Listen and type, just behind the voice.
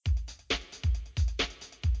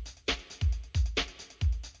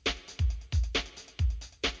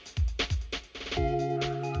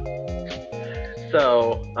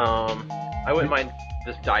So, I wouldn't mind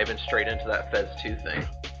just diving straight into that Fez 2 thing.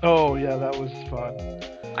 Oh yeah, that was fun.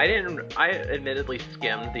 I admittedly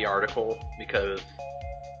skimmed the article because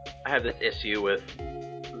I have this issue with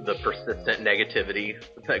the persistent negativity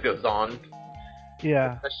that goes on.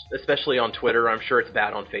 Yeah. Especially on Twitter. I'm sure it's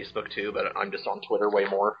bad on Facebook too, but I'm just on Twitter way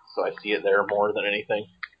more, so I see it there more than anything.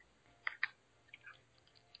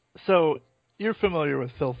 So, you're familiar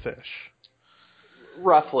with Phil Fish?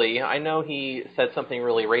 Roughly. I know he said something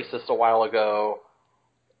really racist a while ago.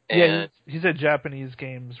 Yeah, he said Japanese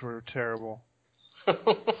games were terrible.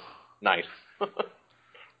 Nice.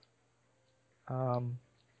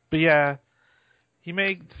 But yeah, he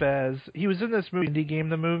made Fez. He was in this movie, Indie Game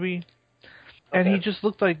the movie, and he just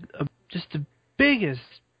looked like just the biggest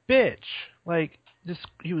bitch. Like,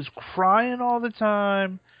 he was crying all the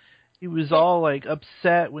time. He was all like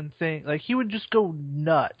upset when like he would just go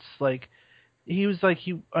nuts. Like he was like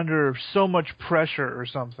he under so much pressure or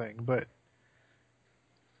something, but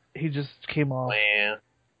he just came off. Man.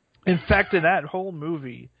 In fact, in that whole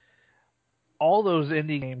movie, all those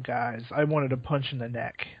indie game guys, I wanted to punch in the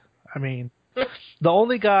neck. I mean, the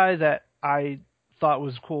only guy that I thought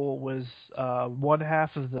was cool was one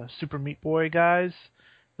half of the Super Meat Boy guys,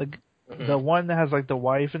 the one that has like the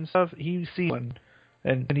wife and stuff. He seemed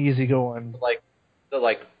and easygoing.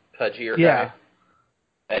 The pudgier guy.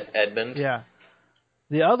 Edmund. Yeah.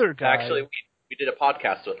 The other guy. Actually, we did a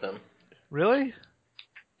podcast with him. Really?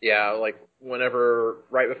 Yeah, it's either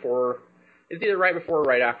right before or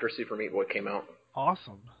right after Super Meat Boy came out.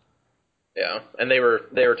 Awesome. Yeah, and they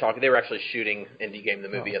were talking. They were actually shooting Indie Game the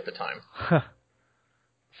movie at the time.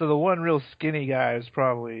 So the one real skinny guy is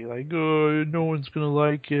probably like, oh, no one's gonna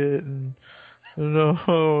like it, and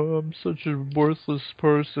oh, I'm such a worthless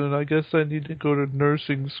person. I guess I need to go to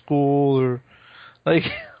nursing school, or like,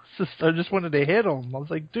 I just wanted to hit him. I was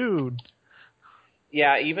like, dude.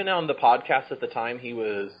 Yeah, even on the podcast at the time, he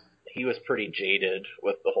was pretty jaded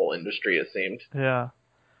with the whole industry, it seemed. Yeah.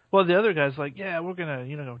 Well, the other guy's like, yeah, we're gonna,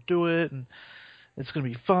 do it, and it's gonna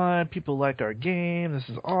be fun. People like our game. This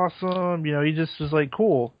is awesome. He just was like,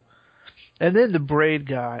 cool. And then the Braid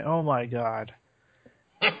guy, oh my god.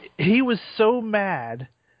 He was so mad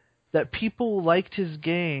that people liked his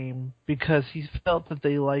game because he felt that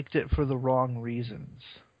they liked it for the wrong reasons.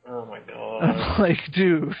 Oh my god. I'm like,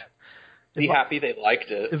 dude. Be happy they liked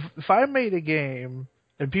it. If I made a game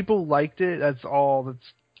and people liked it, that's all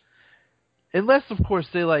that's... Unless, of course,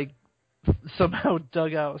 they, somehow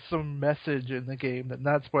dug out some message in the game, and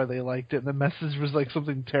that's why they liked it, and the message was,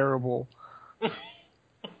 something terrible.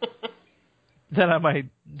 Then I might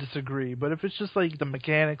disagree. But if it's just, the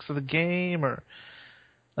mechanics of the game or,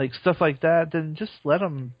 stuff like that, then just let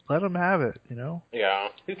them have it, Yeah.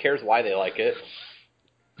 Who cares why they like it?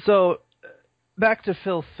 So, back to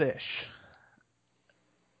Phil Fish.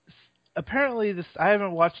 Apparently, I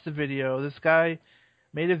haven't watched the video. This guy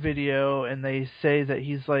made a video, and they say that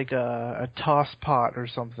he's like a tosspot or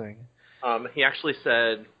something. He actually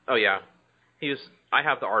said, oh yeah, I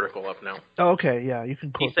have the article up now. Oh, okay, yeah, you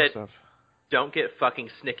can quote stuff. He said, don't get fucking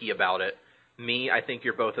snicky about it. Me, I think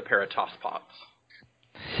you're both a pair of tosspots.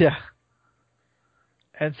 Yeah.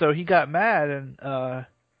 And so he got mad, and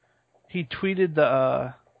he tweeted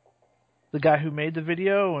the guy who made the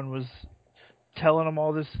video and was telling him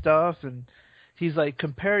all this stuff, and he's like,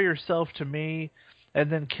 compare yourself to me and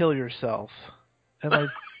then kill yourself. And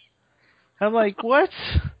I'm like, what?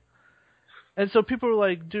 And so people were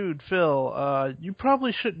like, dude, Phil, you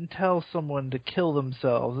probably shouldn't tell someone to kill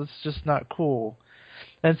themselves. It's just not cool.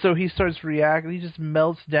 And so he starts reacting. He just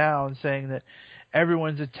melts down, saying that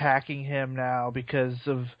everyone's attacking him now because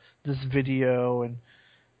of this video,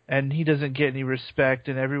 and he doesn't get any respect,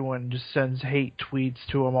 and everyone just sends hate tweets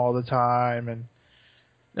to him all the time, and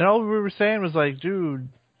all we were saying was like, dude,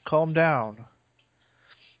 calm down.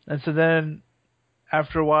 And so then,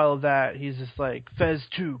 after a while of that, he's just like, Fez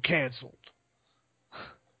 2 canceled.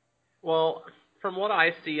 Well, from what I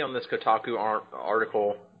see on this Kotaku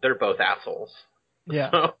article, they're both assholes. Yeah.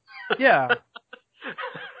 So, yeah.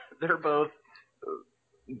 They're both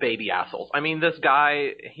baby assholes. I mean, this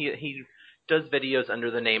guy, he does videos under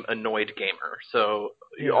the name Annoyed Gamer, so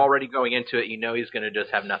you're already going into it, he's going to just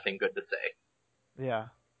have nothing good to say. Yeah.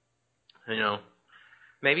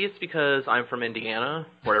 Maybe it's because I'm from Indiana,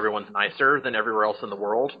 where everyone's nicer than everywhere else in the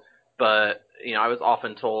world, but, I was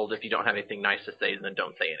often told if you don't have anything nice to say, then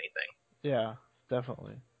don't say anything. Yeah,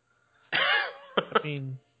 definitely. I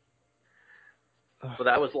mean... Well,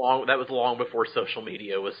 that was long before social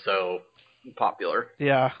media was so popular.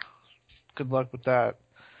 Yeah. Good luck with that.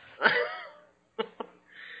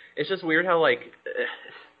 It's just weird how,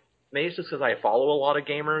 maybe it's just because I follow a lot of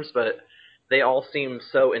gamers, but they all seem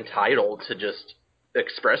so entitled to just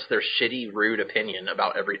express their shitty, rude opinion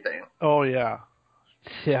about everything. Oh yeah,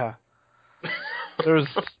 yeah. There's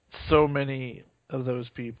so many of those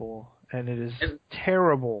people, and it is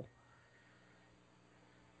terrible.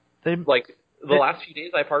 Like the last few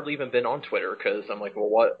days, I've hardly even been on Twitter because I'm like, well,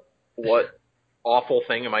 what awful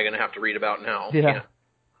thing am I going to have to read about now? Yeah.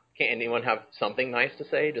 Can't anyone have something nice to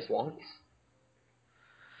say just once?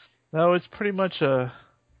 No, it's pretty much a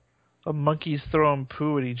monkeys throwing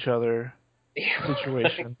poo at each other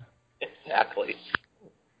situation. Exactly.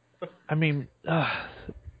 I mean,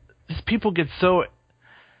 these people get so.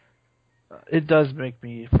 It does make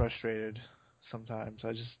me frustrated sometimes.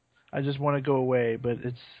 I just want to go away, but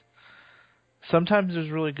it's sometimes there's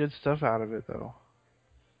really good stuff out of it though.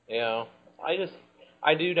 Yeah,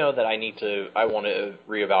 I do know that I want to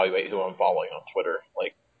reevaluate who I'm following on Twitter.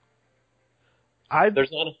 Like,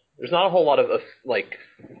 there's not a whole lot of like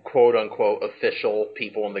quote unquote official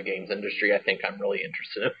people in the games industry I think I'm really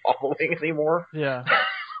interested in following anymore. Yeah.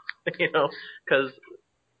 Because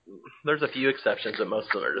there's a few exceptions, but most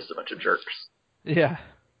of them are just a bunch of jerks. Yeah.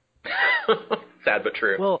 Sad but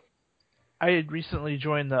true. Well, I had recently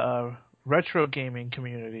joined the retro gaming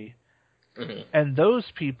community, and those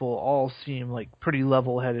people all seem like pretty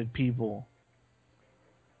level-headed people.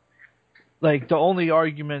 Like, the only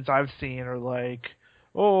arguments I've seen are like,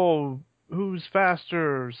 oh, who's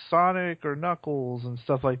faster, Sonic or Knuckles, and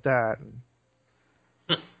stuff like that.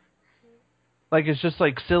 Like, it's just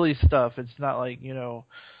like silly stuff. It's not like,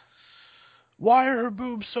 why are her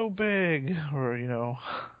boobs so big? Or,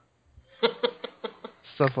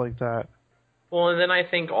 stuff like that. Well, and then I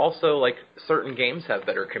think also, like, certain games have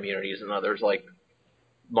better communities than others. Like,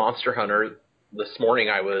 Monster Hunter, this morning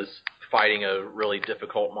I was fighting a really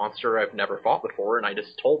difficult monster I've never fought before, and I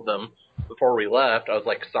just told them before we left, I was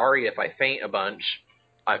like, sorry if I faint a bunch.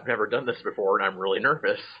 I've never done this before, and I'm really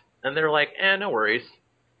nervous. And they're like, no worries.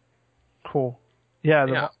 Cool. Yeah,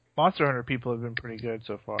 the Monster Hunter people have been pretty good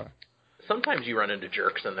so far. Sometimes you run into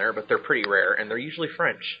jerks in there, but they're pretty rare, and they're usually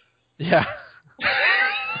French. Yeah.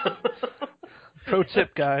 Pro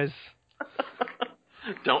tip, guys.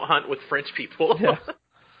 Don't hunt with French people. Yeah.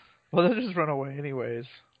 Well, they'll just run away anyways.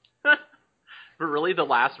 But really, the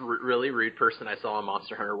last really rude person I saw on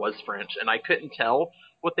Monster Hunter was French, and I couldn't tell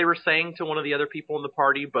what they were saying to one of the other people in the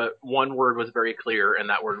party, but one word was very clear, and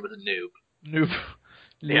that word was noob. Noob.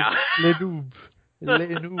 Yeah. Le noob. Le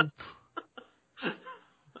noob.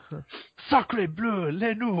 Sacre bleu,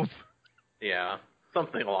 le noob. Yeah,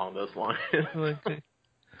 something along those lines.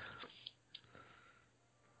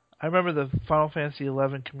 I remember the Final Fantasy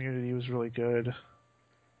XI community was really good.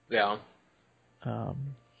 Yeah.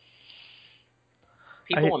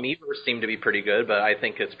 People on Miiverse seem to be pretty good, but I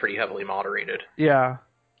think it's pretty heavily moderated. Yeah.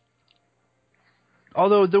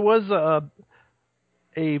 Although there was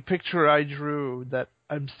a picture I drew that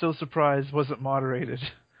I'm still surprised wasn't moderated.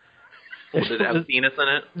 Did it have penis in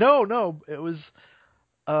it? No. It was,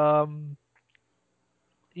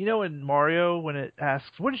 in Mario when it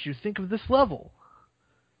asks, "What did you think of this level?"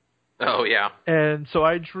 Oh yeah. And so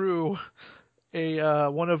I drew a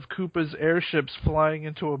one of Koopa's airships flying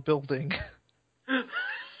into a building.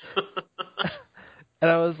 And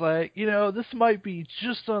I was like, this might be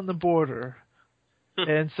just on the border.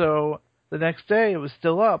 And so the next day it was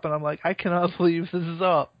still up, and I'm like, I cannot believe this is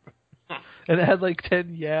up. And it had like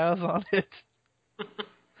 10 yeahs on it.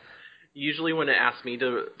 Usually when it asks me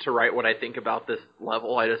to write what I think about this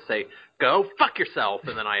level, I just say, go fuck yourself,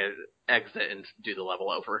 and then I exit and do the level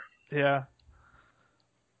over. Yeah.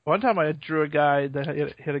 One time I drew a guy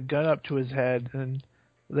that had a gun up to his head, and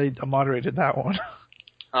they moderated that one.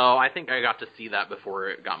 Oh, I think I got to see that before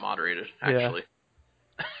it got moderated, actually.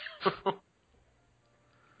 Yeah.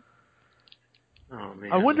 Oh,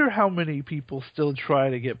 man. I wonder how many people still try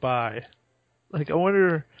to get by. Like, I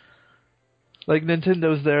wonder... Like,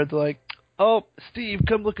 Nintendo's there, they're like, oh, Steve,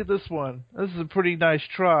 come look at this one. This is a pretty nice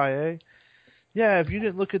try, eh? Yeah, if you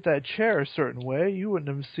didn't look at that chair a certain way, you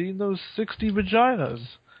wouldn't have seen those 60 vaginas.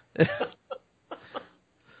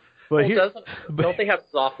 Well, don't they have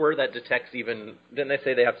software that detects even... Didn't they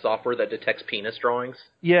say they have software that detects penis drawings?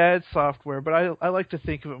 Yeah, it's software, but I like to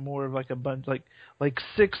think of it more of like a bunch, like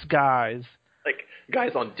 6 guys. Like,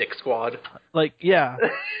 guys on Dick Squad? Like, yeah.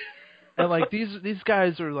 And like these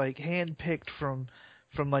guys are like handpicked from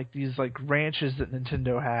like these like ranches that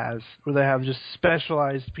Nintendo has, where they have just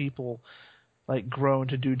specialized people like grown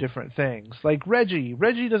to do different things. Like Reggie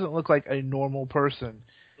doesn't look like a normal person.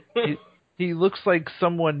 He looks like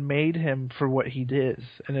someone made him for what he is,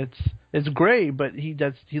 and it's great, but he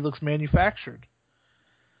looks manufactured.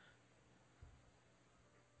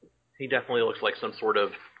 He definitely looks like some sort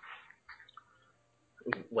of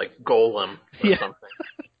like Golem or something.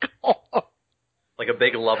 Like a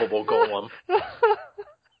big lovable golem.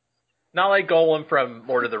 Not like Golem from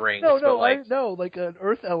Lord of the Rings. No, but like an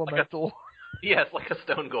earth elemental. Yes, like a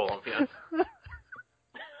stone golem, yes.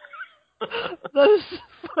 That is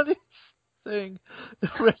the funniest thing.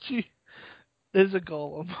 Reggie is a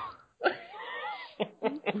golem.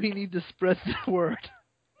 We need to spread the word.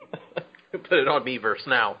 Put it on Miiverse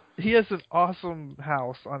now. He has an awesome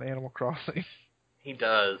house on Animal Crossing. He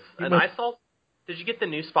does. I saw... Did you get the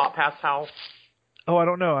new Spot Pass house? Oh, I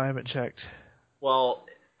don't know. I haven't checked. Well,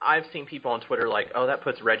 I've seen people on Twitter like, oh, that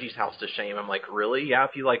puts Reggie's house to shame. I'm like, really? Yeah,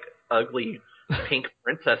 if you like ugly pink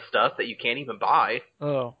princess stuff that you can't even buy.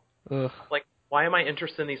 Oh. Ugh. Like, why am I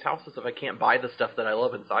interested in these houses if I can't buy the stuff that I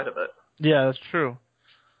love inside of it? Yeah, that's true.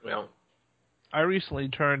 Well, I recently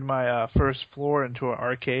turned my first floor into an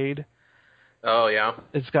arcade. Oh, yeah?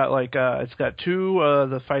 It's got two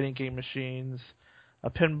the fighting game machines,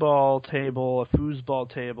 a pinball table, a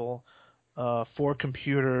foosball table, 4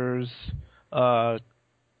 computers,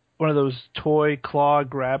 one of those toy claw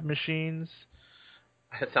grab machines.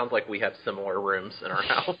 It sounds like we have similar rooms in our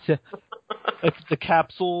house. Like the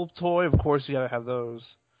capsule toy, of course you gotta have those.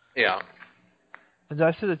 Yeah. And did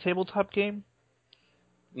I say the tabletop game?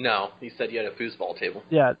 No, you said you had a foosball table.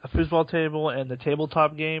 Yeah, a foosball table and the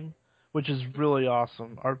tabletop game, which is really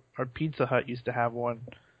awesome. Our Pizza Hut used to have one.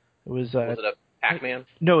 It was Was it a Pac-Man?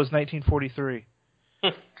 No, it was 1943.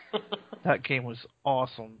 That game was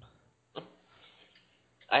awesome.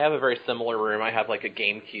 I have a very similar room. I have like a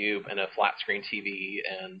GameCube and a flat screen TV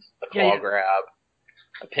and a claw grab,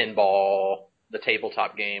 a pinball, the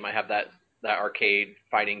tabletop game. I have that arcade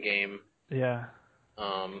fighting game. Yeah.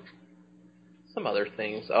 Some other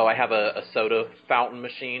things. Oh, I have a soda fountain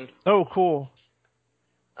machine. Oh, cool.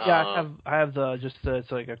 Yeah, I have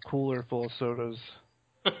it's like a cooler full of sodas.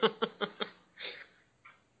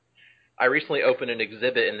 I recently opened an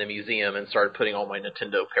exhibit in the museum and started putting all my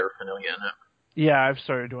Nintendo paraphernalia in it. Yeah, I've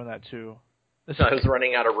started doing that too. So I was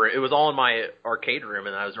running out of room. It was all in my arcade room,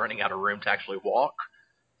 and I was running out of room to actually walk.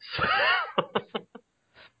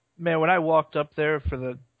 Man, when I walked up there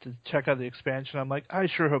to check out the expansion, I'm like, I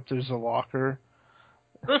sure hope there's a locker.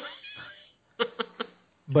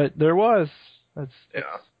 But there was. That's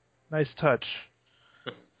nice touch.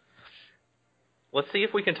 Let's see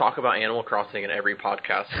if we can talk about Animal Crossing in every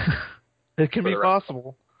podcast. It can be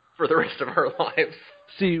possible. For the rest of our lives.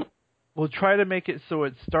 See, we'll try to make it so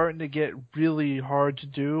it's starting to get really hard to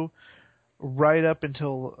do right up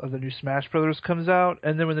until the new Smash Brothers comes out.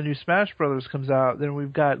 And then when the new Smash Brothers comes out, then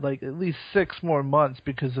we've got like at least 6 more months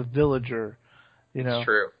because of Villager. You know? It's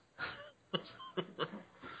true.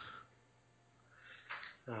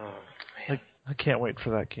 Oh, man. I can't wait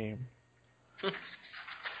for that game.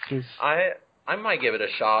 I might give it a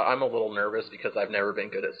shot. I'm a little nervous because I've never been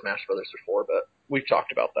good at Smash Brothers before, but we've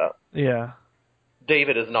talked about that. Yeah.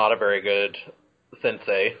 David is not a very good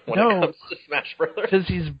sensei when it comes to Smash Brothers. Because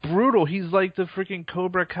he's brutal. He's like the freaking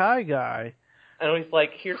Cobra Kai guy. And he's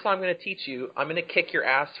like, here's how I'm going to teach you. I'm going to kick your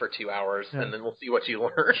ass for 2 hours, and then we'll see what you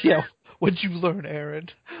learn. Yeah, what'd you learn, Aaron?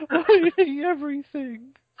 I hate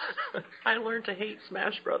everything. I learned to hate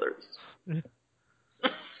Smash Brothers.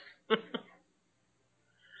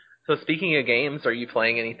 So speaking of games, are you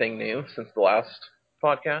playing anything new since the last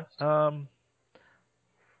podcast?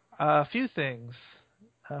 A few things.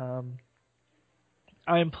 I'm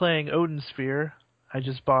playing Odin Sphere. I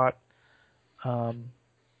just bought on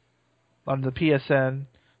the PSN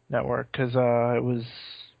network because it was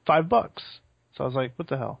 $5. So I was like, what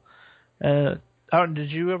the hell? Howard,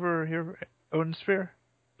 did you ever hear Odin Sphere?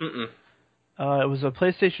 Mm-mm. It was a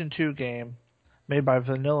PlayStation 2 game made by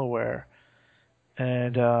Vanillaware.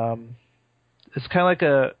 And it's kind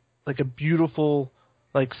of like a beautiful,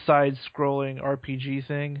 like side-scrolling RPG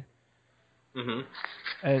thing. Mm-hmm.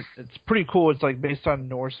 And it's pretty cool. It's like based on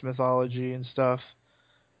Norse mythology and stuff.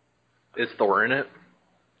 Is Thor in it?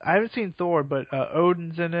 I haven't seen Thor, but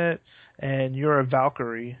Odin's in it, and you're a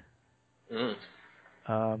Valkyrie. Mm.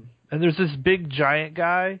 And there's this big giant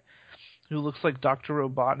guy who looks like Dr.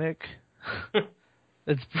 Robotnik.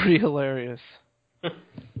 It's pretty hilarious.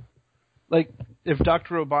 Like, if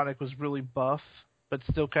Dr. Robotnik was really buff, but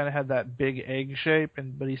still kind of had that big egg shape,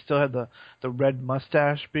 but he still had the red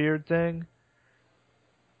mustache beard thing.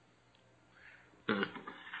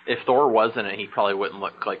 If Thor was in it, he probably wouldn't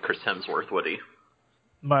look like Chris Hemsworth, would he?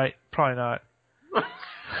 Probably not.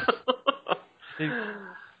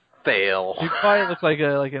 Fail. He probably look like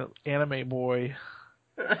an anime boy.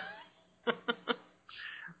 Like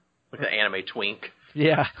an anime twink.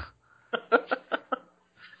 Yeah.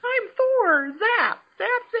 I'm Thor! Zap!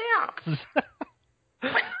 Zap!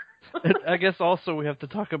 Zap! And I guess also we have to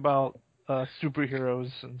talk about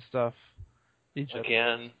superheroes and stuff.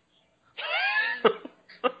 Again.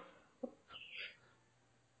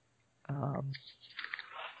 Um,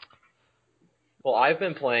 Well, I've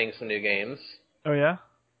been playing some new games. oh yeah?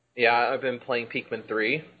 Yeah, I've been playing Pikmin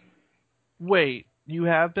 3. Wait, you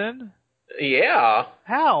have been? Yeah.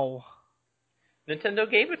 How? Nintendo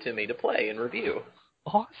gave it to me to play and review.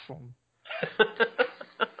 Awesome.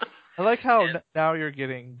 I like how And- now you're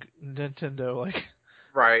getting Nintendo, like...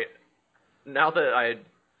 Right. Now that I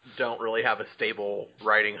don't really have a stable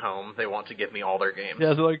writing home, they want to give me all their games.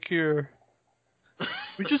 Yeah, they're like, here,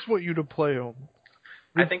 we just want you to play them.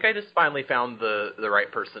 I think I just finally found the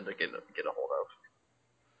right person to get a hold of.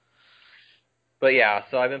 But yeah,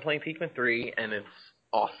 so I've been playing Pikmin 3, and it's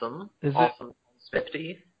awesome. Is it? Awesome.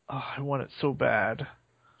 50. Oh, I want it so bad.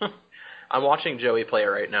 I'm watching Joey play it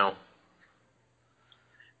right now.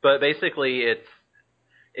 But basically, it's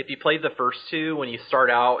if you played the first two, when you start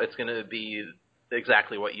out, it's going to be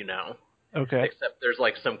exactly what you know. Okay. Except there's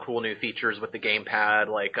like some cool new features with the gamepad,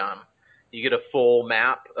 like you get a full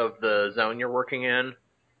map of the zone you're working in,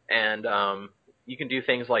 and you can do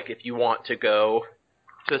things like if you want to go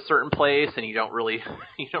to a certain place and you don't really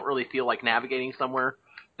feel like navigating somewhere,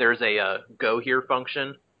 there's a go here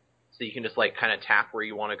function, so you can just like kind of tap where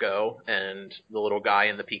you want to go, and the little guy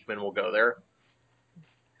in the Pikmin will go there.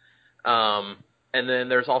 And then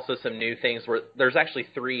there's also some new things where there's actually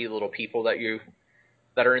 3 little people that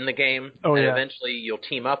are in the game, Oh, and yeah. eventually you'll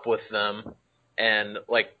team up with them. And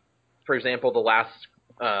like, for example, the last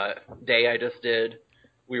day I just did,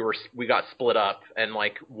 we got split up, and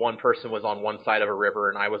like one person was on one side of a river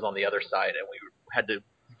and I was on the other side, and we had to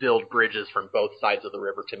build bridges from both sides of the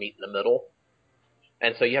river to meet in the middle.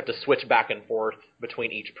 And so you have to switch back and forth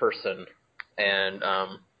between each person, and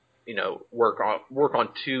work on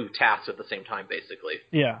 2 tasks at the same time, basically.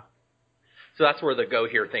 Yeah. So that's where the go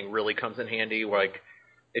here thing really comes in handy. Like,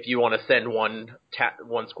 if you want to send one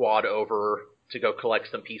squad over to go collect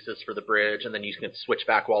some pieces for the bridge, and then you can switch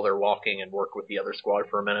back while they're walking and work with the other squad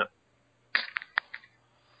for a minute.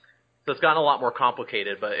 So it's gotten a lot more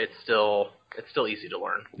complicated, but it's still easy to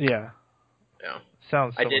learn. Yeah. Yeah.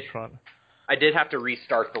 Sounds so much fun. I did have to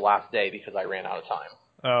restart the last day because I ran out of time.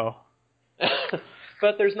 Oh.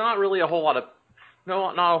 But there's not really not a whole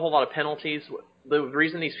lot of penalties. The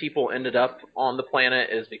reason these people ended up on the planet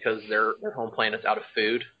is because their home planet's out of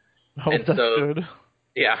food. Oh, and that's so, good.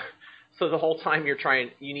 Yeah. So the whole time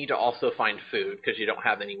you need to also find food because you don't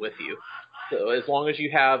have any with you. So as long as you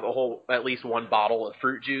have at least one bottle of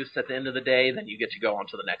fruit juice at the end of the day, then you get to go on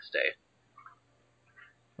to the next day.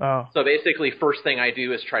 Oh. So basically, first thing I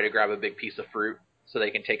do is try to grab a big piece of fruit so they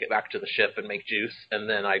can take it back to the ship and make juice, and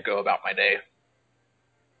then I go about my day.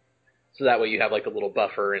 So that way you have like a little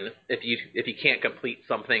buffer, and if you can't complete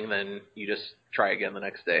something, then you just try again the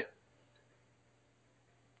next day.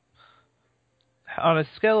 On a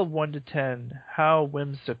scale of 1 to 10, how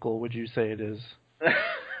whimsical would you say it is?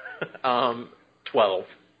 12.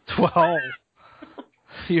 12.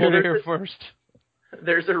 You heard it here first.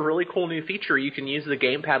 There's a really cool new feature. You can use the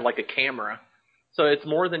gamepad like a camera. So it's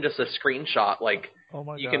more than just a screenshot. Like, oh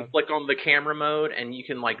my you God. can flick on the camera mode, and you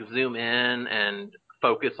can like zoom in and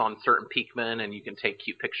focus on certain Pikmin, and you can take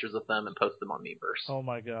cute pictures of them and post them on Miiverse. Oh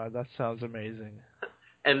my God, that sounds amazing.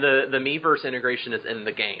 And the Miiverse integration is in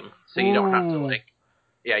the game, so you don't have to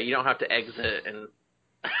you don't have to exit and.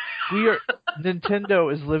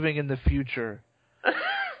 Nintendo is living in the future.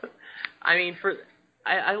 I mean,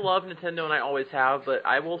 I love Nintendo and I always have, but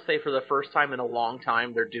I will say for the first time in a long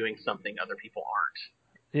time, they're doing something other people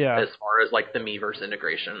aren't. Yeah. As far as like the Miiverse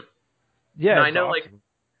integration. Yeah. Now, I know awesome. like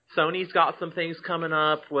Sony's got some things coming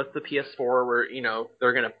up with the PS4 where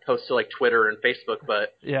they're gonna post to like Twitter and Facebook,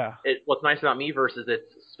 but yeah. What's nice about Miiverse is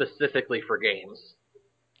it's specifically for games.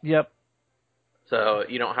 Yep. So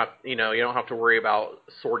you don't have to worry about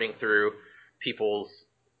sorting through people's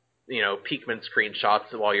Pikmin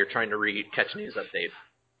screenshots while you're trying to catch news updates.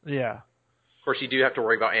 Yeah. Of course, you do have to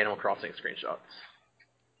worry about Animal Crossing screenshots.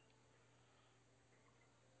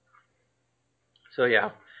 So yeah,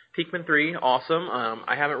 Pikmin 3, awesome.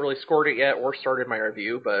 I haven't really scored it yet or started my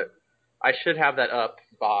review, but I should have that up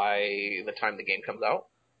by the time the game comes out.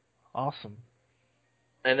 Awesome.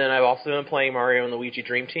 And then I've also been playing Mario and Luigi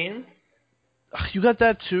Dream Team. You got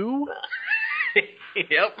that too?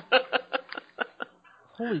 Yep.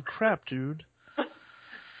 Holy crap, dude.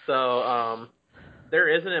 So, there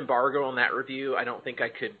is an embargo on that review. I don't think I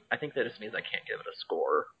could. I think that just means I can't give it a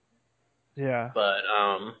score. Yeah. But,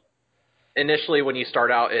 initially when you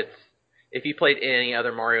start out, if you played any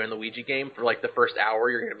other Mario and Luigi game for like the first hour,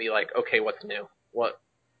 you're going to be like, okay, what's new?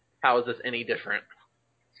 How is this any different?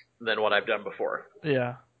 than what I've done before.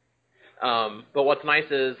 Yeah. But what's nice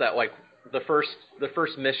is that like the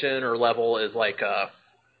first mission or level is like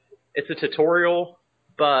it's a tutorial,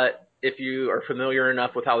 but if you are familiar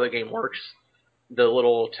enough with how the game works, the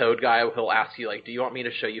little toad guy, he'll ask you like, "Do you want me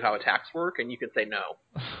to show you how attacks work?" And you can say no.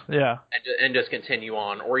 Yeah. And just continue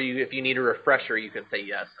on. Or if you need a refresher, you can say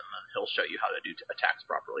yes, and then he'll show you how to do attacks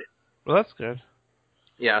properly. Well, that's good.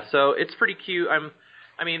 Yeah, so it's pretty cute.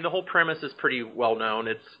 I mean, the whole premise is pretty well known.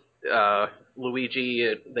 It's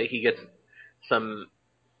Luigi. He gets some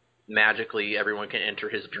magically everyone can enter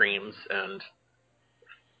his dreams, and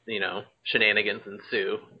shenanigans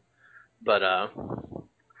ensue. But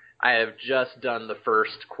I have just done the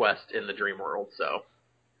first quest in the dream world, so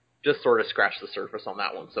just sort of scratched the surface on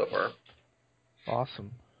that one so far.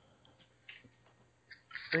 Awesome.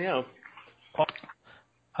 So, yeah.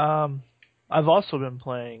 I've also been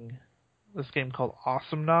playing this game called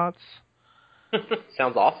Awesomenauts.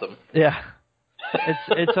 Sounds awesome. Yeah.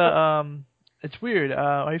 It's weird.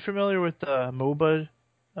 Are you familiar with the MOBA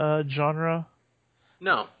genre?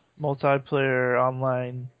 No. Multiplayer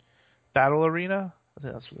online battle arena? I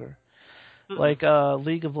think that's what they're like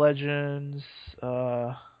League of Legends,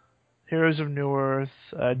 Heroes of Newerth,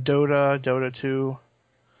 Dota 2.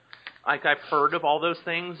 Like, I've heard of all those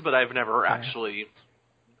things, but I've never actually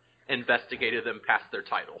investigated them past their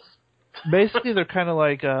titles. Basically, they're kind of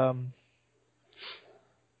like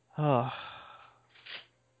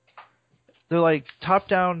they're like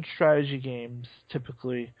top-down strategy games,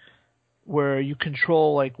 typically, where you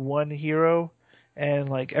control like one hero, and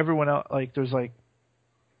like everyone else, like there's like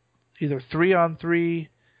either 3-on-3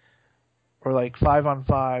 or like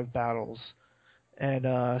 5-on-5 battles, and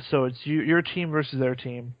so it's your team versus their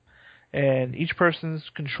team, and each person's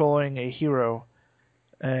controlling a hero,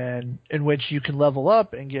 and in which you can level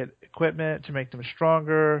up and get equipment to make them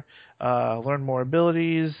stronger, learn more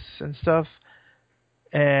abilities and stuff,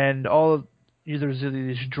 and there's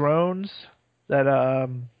these drones that are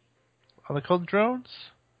they called drones?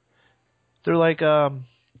 They're like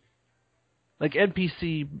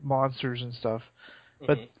NPC monsters and stuff,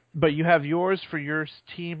 but you have yours for your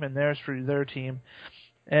team and theirs for their team,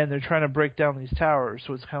 and they're trying to break down these towers.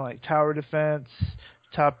 So it's kind of like tower defense,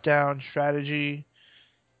 top-down strategy.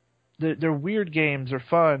 They're weird games. They're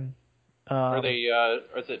fun. Are they?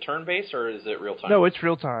 Is it turn-based or is it real time? No, it's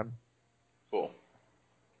real time. Cool.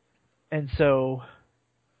 And so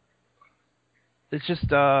it's just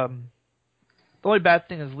the only bad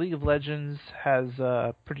thing is League of Legends has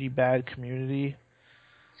a pretty bad community.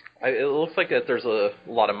 It looks like that there's a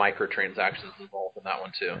lot of microtransactions involved in that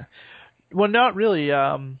one too. Well, not really.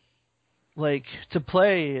 Like to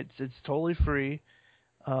play, it's totally free.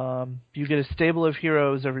 You get a stable of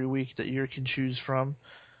heroes every week that you can choose from,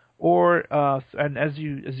 or and as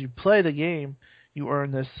you play the game, you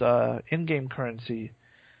earn this in-game currency.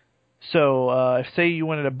 So if say you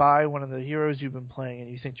wanted to buy one of the heroes you've been playing and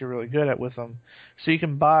you think you're really good at with them, so you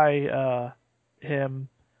can buy him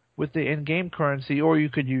with the in-game currency, or you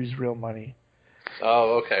could use real money.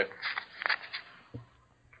 Oh, okay.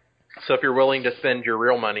 So if you're willing to spend your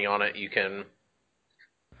real money on it, you can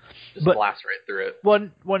just blast right through it.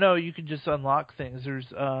 Well, no, you can just unlock things.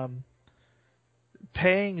 There's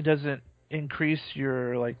paying doesn't increase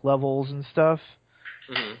your like levels and stuff.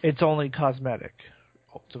 Mm-hmm. It's only cosmetic.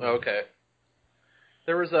 Ultimately. Okay.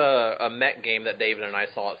 There was a mech game that David and I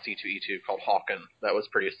saw at C2E2 called Hawken that was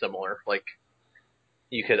pretty similar. Like,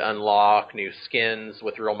 you could unlock new skins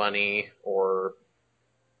with real money or,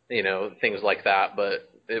 things like that,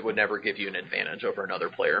 but it would never give you an advantage over another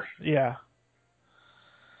player. Yeah.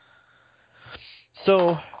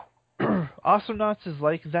 So, Awesomenauts is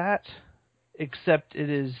like that, except it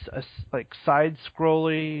is a like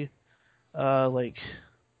side-scrolly, like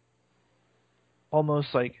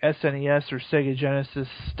almost like SNES or Sega Genesis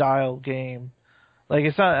style game. Like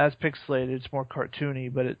it's not as pixelated; it's more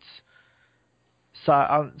cartoony, but it's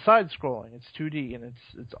side-scrolling. It's 2D and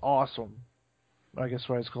it's awesome. I guess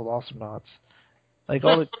why it's called Awesomenauts. Like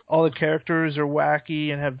all the characters are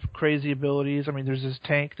wacky and have crazy abilities. I mean, there's this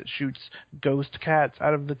tank that shoots ghost cats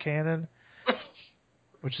out of the cannon,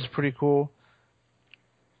 which is pretty cool.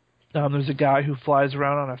 There's a guy who flies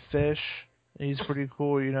around on a fish. He's pretty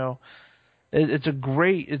cool,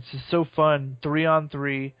 It's so fun,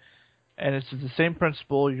 3-on-3, and it's the same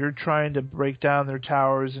principle. You're trying to break down their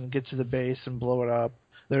towers and get to the base and blow it up.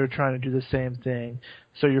 They're trying to do the same thing.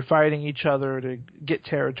 So you're fighting each other to get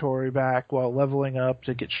territory back while leveling up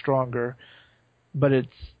to get stronger. But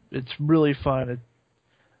it's really fun.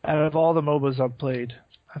 Out of all the MOBAs I've played,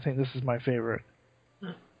 I think this is my favorite.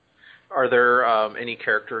 Are there any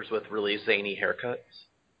characters with really zany haircuts?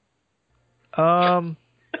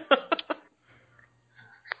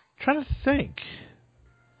 Trying to think.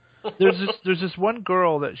 There's this one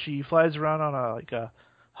girl that she flies around on a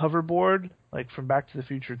hoverboard, like from Back to the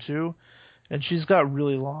Future 2, and she's got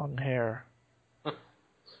really long hair.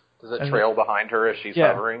 Does it trail behind her as she's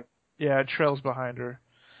hovering? Yeah, it trails behind her.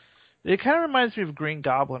 It kind of reminds me of Green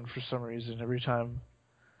Goblin for some reason every time.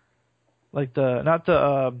 Like not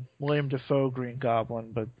the William Dafoe Green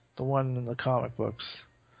Goblin, but the one in the comic books.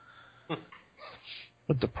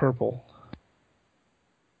 With the purple.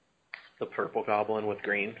 The purple goblin with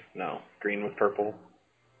green? No, green with purple.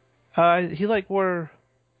 He wore...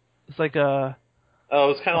 It's like a... Oh, it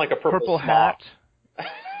was kind of like a purple hat.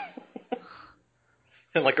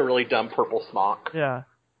 And like a really dumb purple smock. Yeah.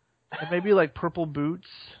 And maybe like purple boots.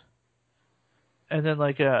 And then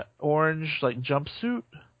like a orange like jumpsuit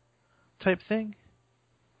type thing.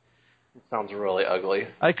 It sounds really ugly.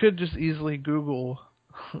 I could just easily Google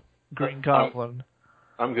Green Goblin.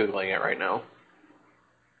 I'm Googling it right now.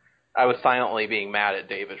 I was silently being mad at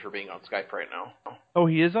David for being on Skype right now. Oh,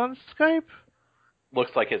 he is on Skype?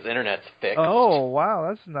 Looks like his internet's fixed. Oh, wow,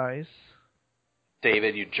 that's nice.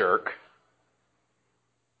 David, you jerk.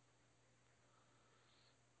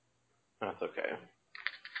 That's okay.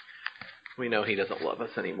 We know he doesn't love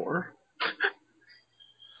us anymore.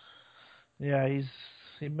 Yeah,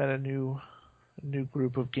 he met a new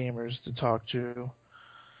group of gamers to talk to.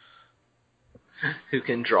 Who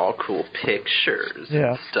can draw cool pictures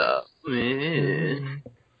and stuff.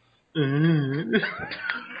 And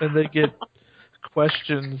they get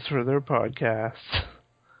questions for their podcast.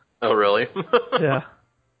 Oh, really? Yeah.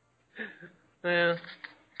 Yeah.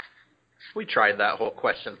 We tried that whole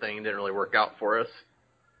question thing. It didn't really work out for us.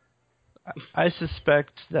 I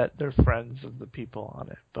suspect that they're friends of the people on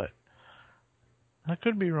it, but I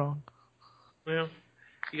could be wrong. Yeah.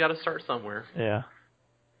 You got to start somewhere. Yeah.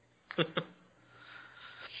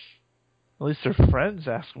 At least their friends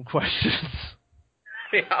ask them questions.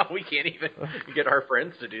 Yeah, we can't even get our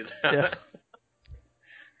friends to do that. Yeah.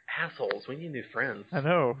 Assholes, we need new friends. I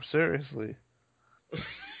know, seriously.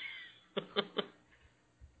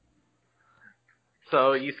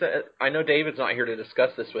 So you said, I know David's not here to discuss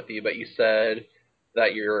this with you, but you said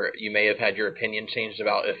that you may have had your opinion changed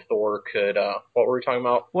about if Thor could, what were we talking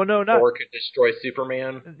about? Well, no, not... Thor could destroy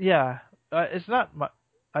Superman? Yeah. It's not...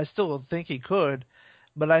 I still think he could,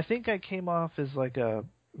 but I think I came off as like a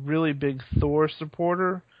really big Thor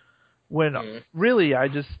supporter when really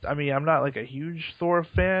I'm not like a huge Thor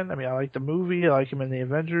fan. I mean, I like the movie, I like him in the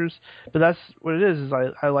Avengers, but that's what it is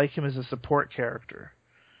I like him as a support character.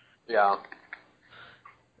 Yeah.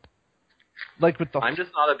 Like with I'm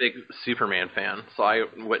just not a big Superman fan, so I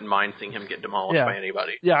wouldn't mind seeing him get demolished by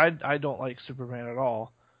anybody. Yeah, I don't like Superman at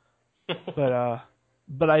all.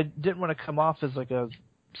 But I didn't want to come off as like a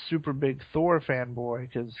super big Thor fanboy,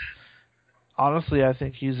 because honestly, I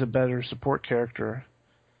think he's a better support character.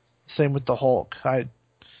 Same with the Hulk. I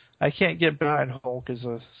can't get behind Hulk as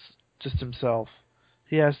just himself.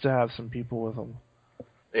 He has to have some people with him.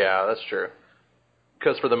 Yeah, that's true.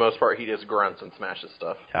 Because for the most part, he just grunts and smashes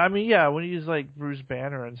stuff. I mean, yeah, when he's like Bruce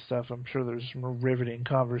Banner and stuff, I'm sure there's some riveting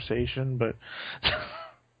conversation, but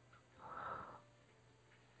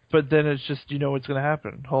but then it's just, you know what's going to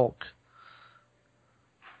happen. Hulk.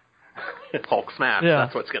 Hulk smash,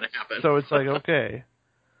 that's what's going to happen. So it's like, okay.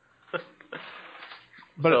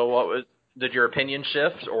 But so did your opinion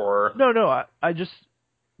shift, or? No, I just,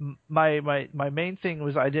 my main thing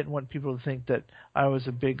was I didn't want people to think that I was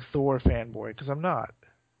a big Thor fanboy, because I'm not.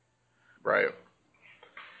 Right.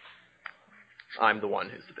 I'm the one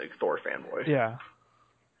who's the big Thor fanboy. Yeah.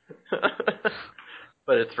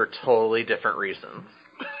 But it's for totally different reasons.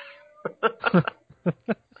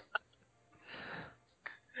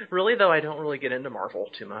 Really, though, I don't really get into Marvel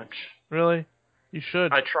too much. Really? You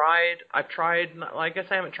should. I've tried, I guess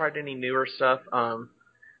I haven't tried any newer stuff.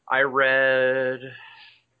 I read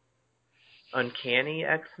Uncanny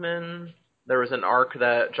X-Men. There was an arc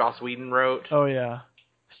that Joss Whedon wrote. Oh, yeah.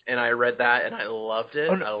 And I read that, and I loved it.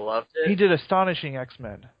 I loved it. He did Astonishing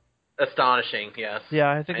X-Men. Astonishing, yes.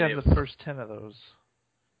 Yeah, I think I have the first 10 of those.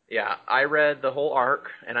 Yeah, I read the whole arc,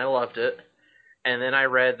 and I loved it. And then I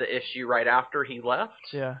read the issue right after he left.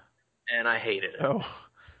 Yeah. And I hated it. Oh.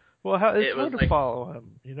 Well, it's hard to follow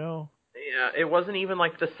him, you know? Yeah, it wasn't even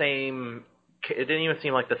like the same... It didn't even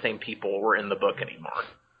seem like the same people were in the book anymore.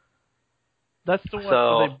 That's the one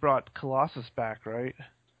where they brought Colossus back, right?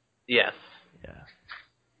 Yes. Yeah.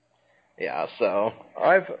 Yeah, so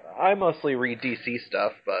I mostly read DC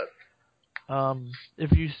stuff, but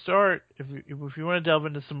if you want to delve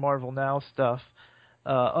into some Marvel Now stuff,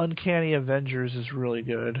 Uncanny Avengers is really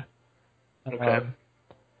good. Okay.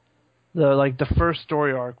 The first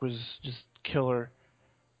story arc was just killer.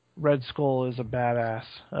 Red Skull is a badass.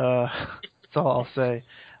 That's all I'll say.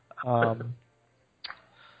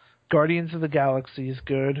 Guardians of the Galaxy is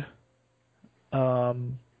good.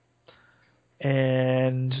 And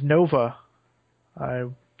Nova. I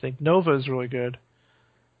think Nova is really good.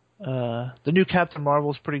 The new Captain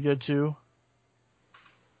Marvel is pretty good too.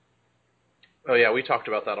 Oh yeah, we talked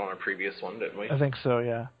about that on a previous one, didn't we? I think so,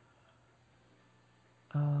 yeah.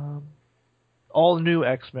 All new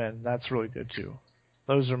X-Men, that's really good too.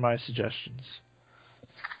 Those are my suggestions.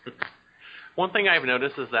 One thing I've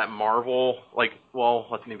noticed is that Marvel,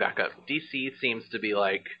 let me back up. DC seems to be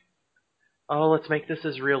like, oh, let's make this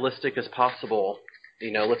as realistic as possible.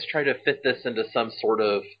 Let's try to fit this into some sort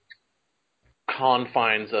of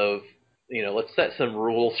confines of, let's set some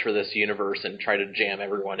rules for this universe and try to jam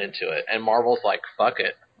everyone into it. And Marvel's like, fuck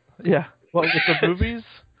it. Yeah. What, with the movies?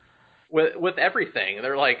 With everything.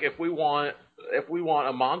 They're like, if we want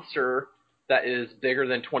a monster that is bigger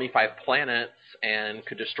than 25 planets and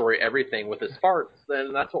could destroy everything with his farts,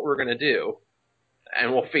 then that's what we're going to do.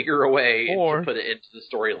 And we'll figure a way to put it into the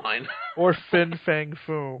storyline. Or Fin Fang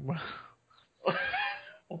Foom.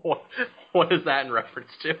 What is that in reference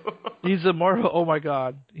to? He's a Marvel. Oh my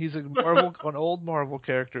God, he's an old Marvel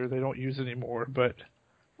character they don't use anymore. But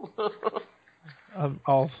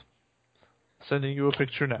I'll sending you a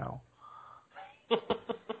picture now.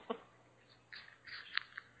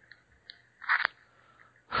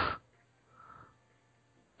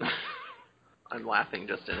 I'm laughing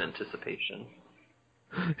just in anticipation.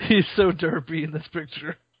 He's so derpy in this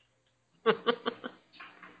picture.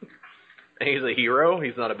 He's a hero?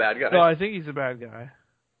 He's not a bad guy? No, I think he's a bad guy.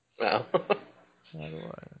 Well. How do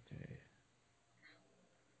I...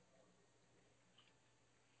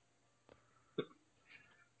 Okay.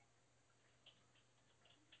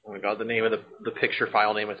 Oh my God, the name of the picture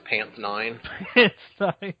file name is Pants9.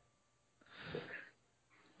 Pants9.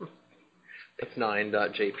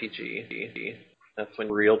 Pants9.jpg. That's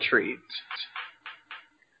when real treat.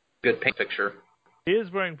 Good paint picture. He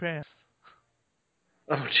is wearing pants.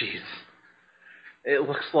 Oh, jeez. It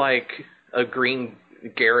looks like a green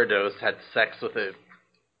Gyarados had sex with a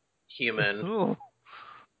human. Ooh.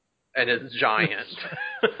 And it's giant.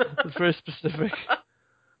 It's very specific.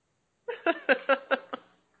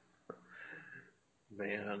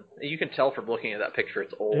 Man. You can tell from looking at that picture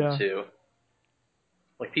it's old, too.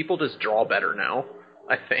 Like, people just draw better now,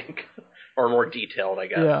 I think. Or more detailed, I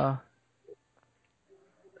guess. Yeah.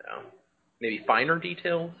 Yeah. Maybe finer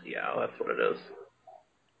details? Yeah, that's what it is.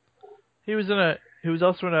 He was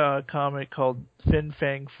also in a comic called Fin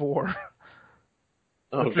Fang 4.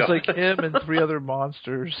 Oh, which was like him and 3 other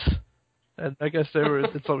monsters. And I guess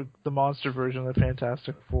it's like the monster version of the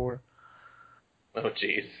Fantastic Four. Oh,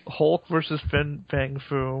 jeez. Hulk versus Fin Fang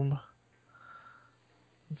Foom.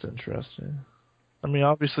 That's interesting. I mean,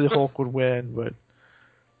 obviously Hulk would win, but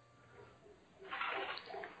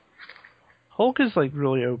Hulk is like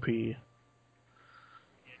really OP.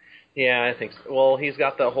 Yeah, I think so. Well, he's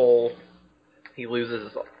got the whole he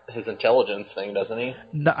loses his intelligence thing, doesn't he?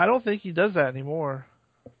 No, I don't think he does that anymore.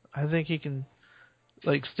 I think he can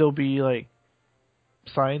like still be like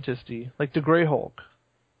scientisty, like the Grey Hulk.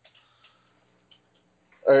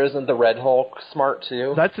 Or isn't the Red Hulk smart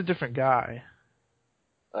too? That's a different guy.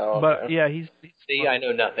 Oh, okay. But yeah, he's see, I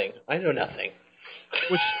know nothing.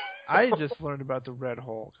 Which I just learned about the Red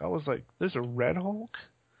Hulk. I was like, "There's a Red Hulk?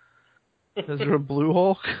 Is there a Blue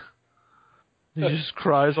Hulk? He just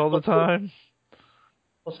cries all the time."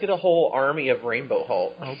 Let's get a whole army of Rainbow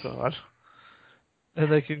Hulk. Oh God! And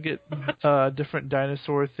they can get different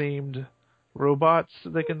dinosaur-themed robots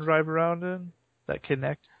that they can drive around in that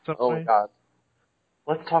connect some way. Oh God!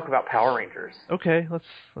 Let's talk about Power Rangers. Okay, let's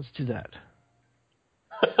do that.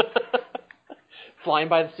 Flying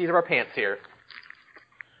by the seat of our pants here.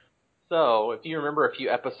 So, if you remember a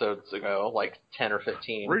few episodes ago, like 10 or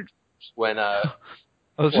 15, when I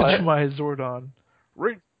was into my Zordon.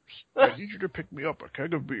 Rangers, I need you to pick me up a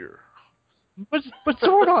keg of beer. But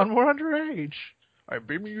Zordon, we're underage. I'm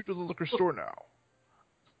beaming you to the liquor store now.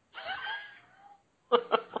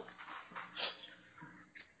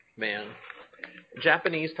 Man,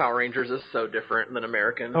 Japanese Power Rangers is so different than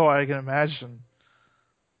American. Oh, I can imagine.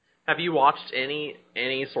 Have you watched any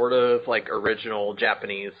sort of like original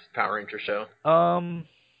Japanese Power Ranger show?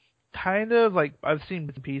 Kind of like I've seen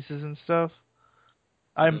bits and pieces and stuff.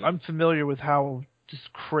 I'm familiar with how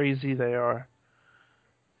just crazy they are.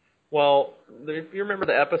 Well, if you remember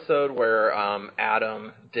the episode where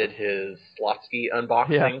Adam did his Slotsky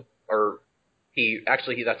unboxing, or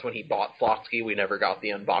that's when he bought Slotsky. We never got the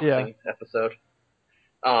unboxing episode.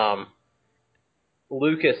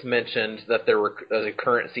 Lucas mentioned that there were a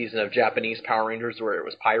current season of Japanese Power Rangers where it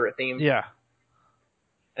was pirate themed. Yeah.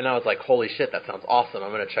 And I was like, holy shit, that sounds awesome.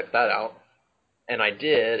 I'm going to check that out. And I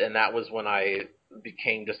did, and that was when I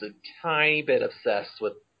became just a tiny bit obsessed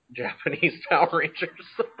with Japanese Power Rangers.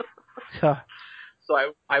 So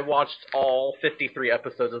I watched all 53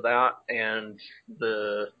 episodes of that and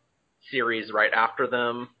the series right after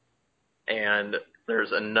them, and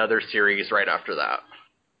there's another series right after that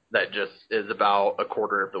that just is about a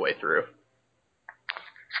quarter of the way through.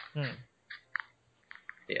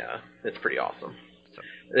 Yeah, it's pretty awesome.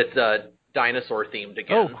 It's dinosaur themed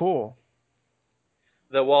again. Oh, cool.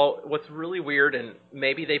 What's really weird, and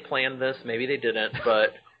maybe they planned this, maybe they didn't,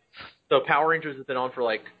 but so Power Rangers has been on for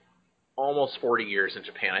like almost 40 years in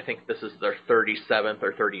Japan. I think this is their 37th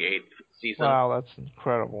or 38th season. Wow, that's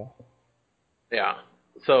incredible. Yeah.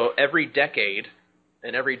 So every decade,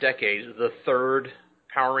 the third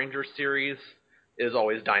Power Rangers series is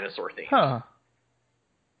always dinosaur themed. Huh.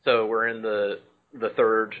 So we're in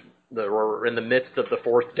we're in the midst of the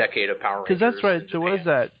fourth decade of Power Rangers. Because that's right. So what is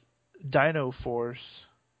that? Dino Force.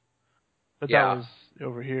 But that was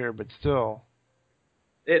over here, but still.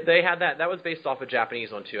 They had that. That was based off a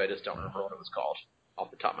Japanese one, too. I just don't remember what it was called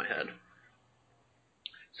off the top of my head.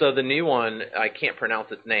 So the new one, I can't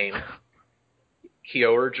pronounce its name.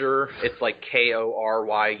 Kyoryuger. It's like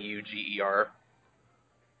Koryuger.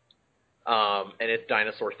 And it's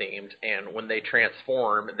dinosaur themed. And when they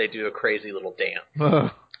transform, they do a crazy little dance.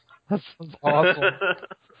 That sounds awesome.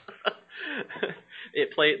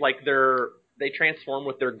 It played like they transform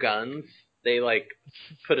with their guns. They like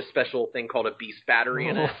put a special thing called a beast battery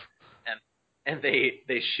in it, and they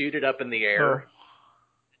shoot it up in the air,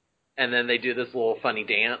 and then they do this little funny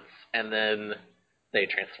dance, and then they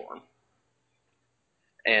transform,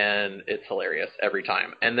 and it's hilarious every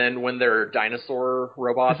time. And then when they're dinosaur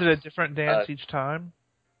robots, is it a different dance each time?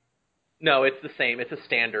 No, it's the same. It's a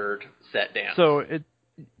standard set dance. So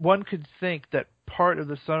one could think that part of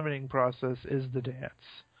the summoning process is the dance.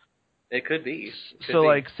 It could be.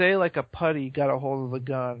 Like, say like a putty got a hold of the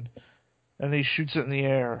gun, and he shoots it in the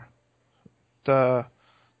air. The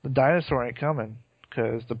dinosaur ain't coming,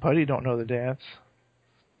 because the putty don't know the dance.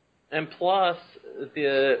 And plus,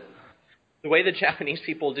 the way the Japanese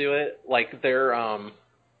people do it, like their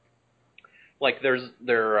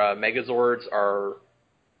Megazords are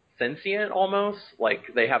sentient almost.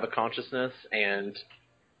 Like, they have a consciousness, and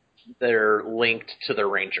they're linked to the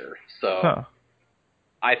Ranger. So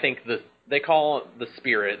I think they call the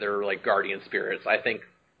spirit, they're like guardian spirits. I think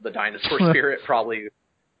the dinosaur spirit probably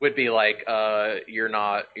would be like, you're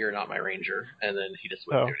not my Ranger, and then he just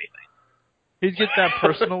wouldn't do anything. He'd get that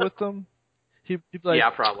personal with them? He'd be like,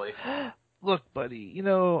 yeah, probably. Look, buddy,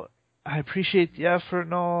 I appreciate the effort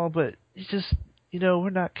and all, but it's just,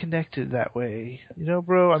 we're not connected that way.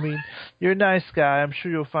 Bro, I mean, you're a nice guy. I'm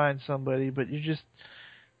sure you'll find somebody, but you're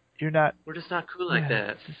not. We're just not cool like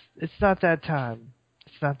that. It's not that time.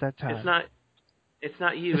 It's not that time. It's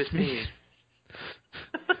not you, it's me.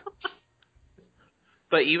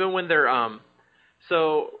 But even when they're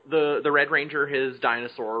so the Red Ranger, his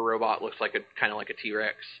dinosaur robot looks like kind of like a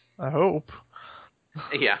T-Rex. I hope.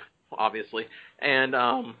 Yeah, obviously. And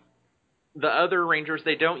the other Rangers,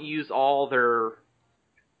 they don't use all their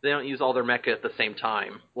mecha at the same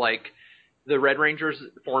time. Like, the Red Rangers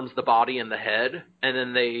forms the body and the head, and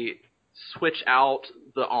then they switch out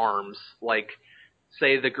the arms. Like,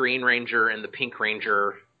 say the Green Ranger and the Pink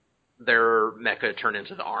Ranger, their mecha turn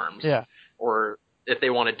into the arms. Yeah. Or if they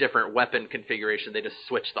want a different weapon configuration, they just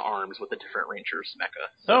switch the arms with a different Ranger's mecha.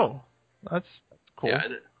 So, that's cool.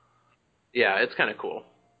 Yeah, it's kind of cool.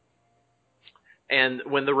 And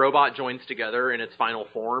when the robot joins together in its final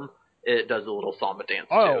form, it does a little samba dance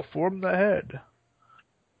too. Oh, form the head.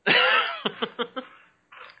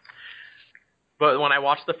 But when I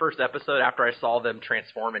watched the first episode, after I saw them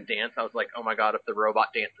transform and dance, I was like, oh my god, if the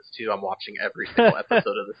robot dances too, I'm watching every single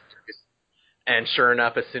episode of this series. And sure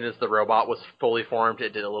enough, as soon as the robot was fully formed,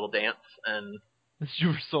 it did a little dance, and you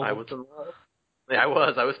were sold. I was in love. Yeah, I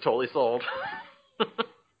was totally sold.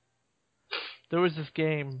 There was this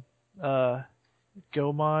game,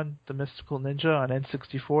 Gomon, the Mystical Ninja on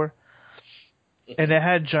N64, and it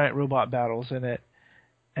had giant robot battles in it,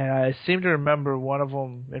 and I seem to remember one of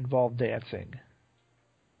them involved dancing.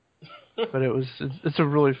 But it's a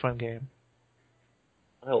really fun game.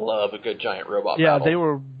 I love a good giant robot battle. Yeah, they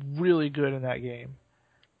were really good in that game.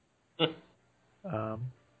 That's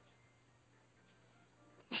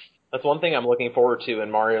one thing I'm looking forward to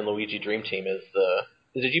in Mario and Luigi Dream Team is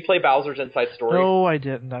did you play Bowser's Inside Story? No, I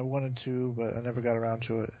didn't. I wanted to, but I never got around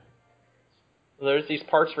to it. There's these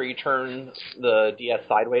parts where you turn the DS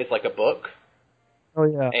sideways like a book, Oh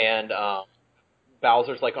yeah. and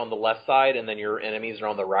Bowser's like on the left side, and then your enemies are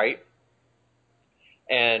on the right.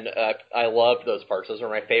 And I loved those parts. Those are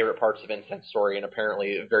my favorite parts of Inside Story, and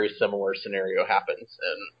apparently a very similar scenario happens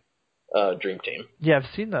in Dream Team. Yeah,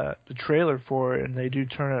 I've seen the trailer for it, and they do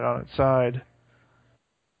turn it on its side.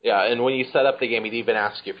 Yeah, and when you set up the game, it even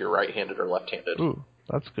asks you if you're right-handed or left-handed. Ooh,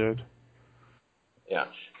 that's good. Yeah,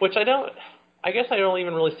 which I guess I don't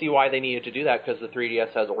even really see why they needed to do that, because the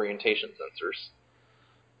 3DS has orientation sensors.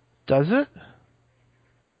 Does it?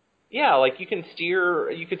 Yeah, like you could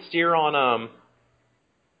steer on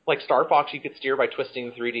like Star Fox, you could steer by twisting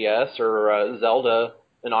the 3DS, or Zelda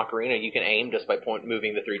and Ocarina, you can aim just by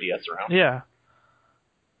moving the 3DS around. Yeah.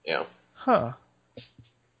 Yeah. Huh.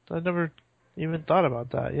 I never even thought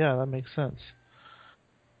about that. Yeah, that makes sense.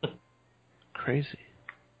 Crazy.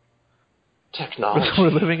 Technology. We're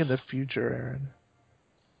living in the future, Aaron.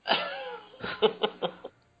 That's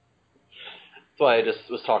why I just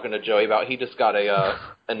was talking to Joey about. He just got a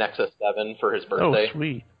Nexus 7 for his birthday. Oh,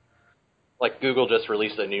 sweet. Like, Google just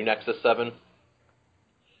released a new Nexus 7.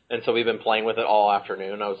 And so we've been playing with it all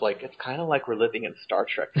afternoon. I was like, it's kind of like we're living in Star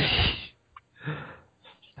Trek.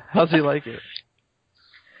 How's he like it?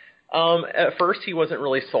 At first he wasn't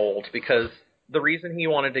really sold, because the reason he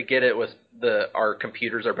wanted to get it was our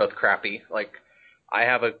computers are both crappy. Like, I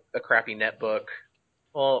have a crappy netbook.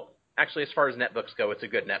 Well, actually, as far as netbooks go, it's a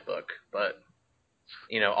good netbook, but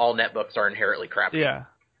all netbooks are inherently crappy. Yeah.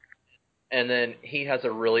 And then he has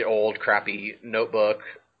a really old, crappy notebook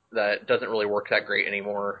that doesn't really work that great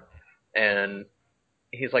anymore. And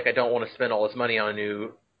he's like, I don't want to spend all this money on a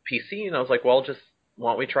new PC. And I was like, well, just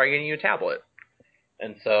why don't we try getting you a tablet?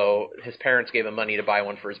 And so his parents gave him money to buy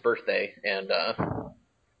one for his birthday. And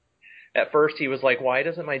at first he was like, why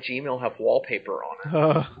doesn't my Gmail have wallpaper on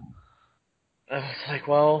it? I was like,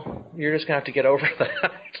 well, you're just going to have to get over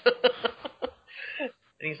that.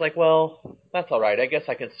 And he's like, well, that's all right. I guess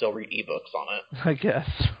I can still read ebooks on it. I guess.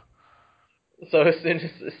 So as soon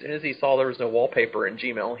as he saw there was no wallpaper in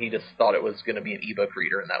Gmail, he just thought it was going to be an ebook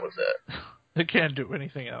reader, and that was it. It can't do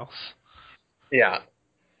anything else. Yeah.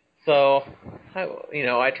 So,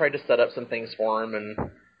 I tried to set up some things for him, and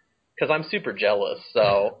because I'm super jealous,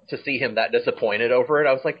 so to see him that disappointed over it,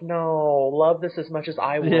 I was like, no, love this as much as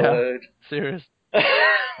I would. Yeah, serious.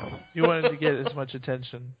 You wanted to get as much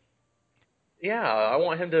attention. Yeah, I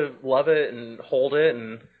want him to love it and hold it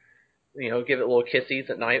and, give it little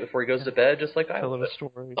kissies at night before he goes to bed, just like I Tell would. it a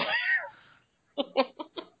story.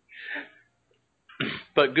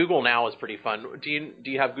 But Google Now is pretty fun. Do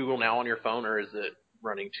you have Google Now on your phone, or is it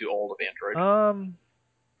running too old of Android?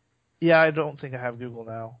 Yeah, I don't think I have Google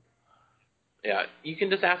Now. Yeah, you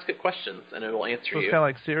can just ask it questions and it'll answer So it's you. kind of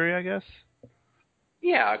like Siri, I guess?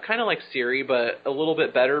 Yeah, kind of like Siri, but a little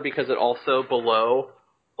bit better, because it also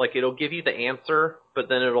it'll give you the answer, but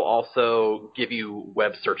then it'll also give you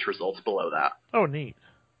web search results below that. Oh, neat.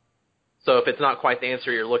 So if it's not quite the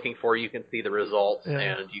answer you're looking for, you can see the results, Yeah.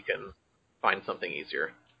 and you can find something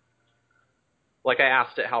easier. Like, I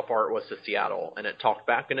asked it how far it was to Seattle, and it talked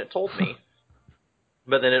back and it told me.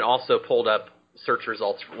 But then it also pulled up search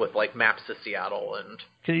results with, like, maps to Seattle. And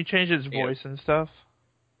Can you change its voice and stuff?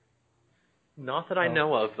 Not that I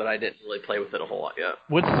know of, but I didn't really play with it a whole lot yet.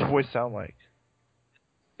 What's its voice sound like?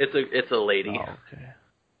 It's a lady. Oh, okay.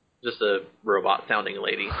 Just a robot-sounding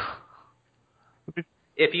lady.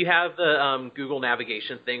 If you have the Google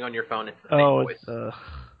navigation thing on your phone, it's the same voice.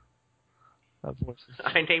 That voice is...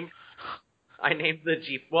 I named the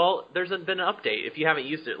Jeep. Well, there's been an update. If you haven't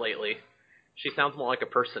used it lately, she sounds more like a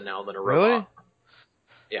person now than a robot. Really?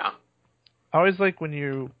 Yeah. I always like when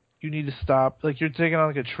you need to stop, like you're taking on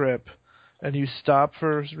like a trip, and you stop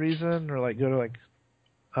for a reason, or like go to like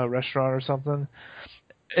a restaurant or something,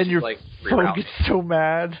 and your like phone gets so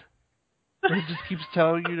mad. And it just keeps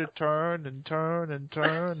telling you to turn and turn and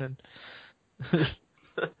turn and...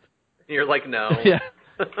 You're like, no. Yeah.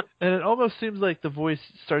 And it almost seems like the voice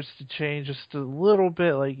starts to change just a little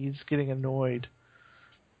bit, like he's getting annoyed.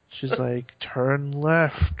 She's like, turn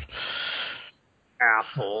left.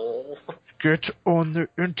 Asshole. Get on the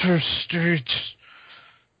interstate.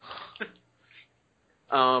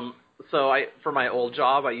 So for my old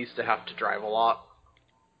job, I used to have to drive a lot.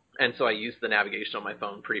 And so I used the navigation on my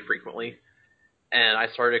phone pretty frequently. And I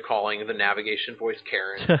started calling the navigation voice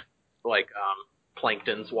Karen, like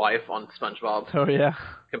Plankton's wife on SpongeBob. Oh, yeah.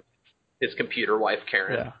 His computer wife,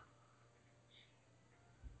 Karen.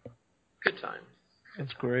 Yeah. Good times.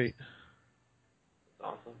 That's great.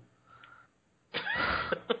 That's awesome.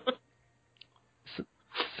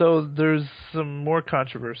 So there's some more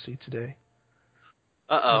controversy today.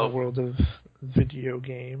 Uh-oh. In the world of video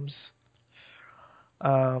games.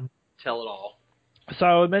 Tell it all. So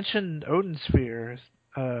I mentioned Odin Sphere.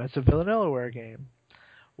 It's a Vanillaware game.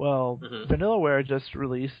 Well, Vanillaware just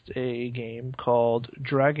released a game called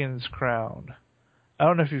Dragon's Crown. I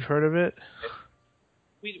don't know if you've heard of it.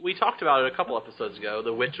 We talked about it a couple episodes ago.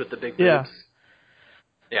 The witch with the big boobs.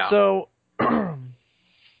 Yeah. So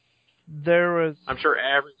there was. I'm sure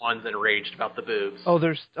everyone's enraged about the boobs.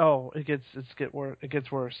 It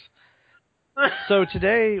gets worse. So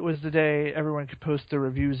today was the day everyone could post their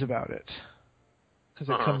reviews about it because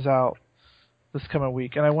it comes out this coming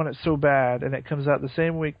week, and I want it so bad, and it comes out the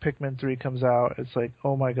same week Pikmin 3 comes out. It's like,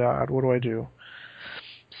 oh my god, what do I do?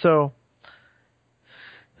 So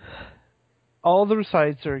all the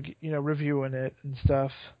sites are, reviewing it and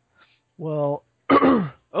stuff. Well,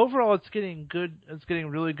 overall, it's getting good. It's getting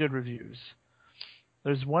really good reviews.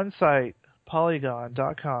 There's one site,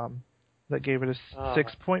 Polygon.com, that gave it a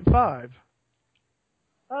 6.5.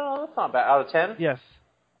 Oh, that's not bad. Out of 10? Yes.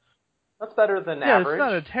 That's better than yeah, average. It's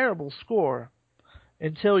not a terrible score.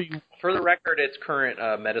 Until you... For the record, its current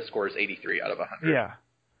Metascore is 83 out of 100. Yeah.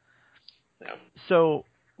 Yeah. So,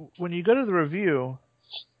 when you go to the review,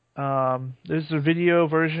 there's a video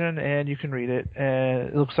version, and you can read it, and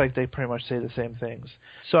it looks like they pretty much say the same things.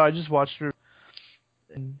 So I just watched her,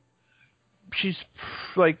 and she's,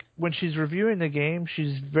 like, when she's reviewing the game,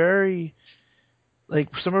 she's very, like,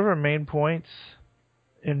 some of her main points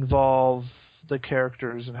involve the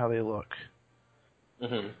characters and how they look.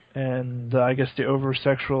 Mm-hmm. And I guess the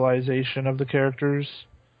over-sexualization of the characters.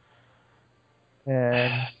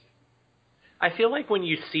 And I feel like when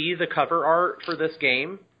you see the cover art for this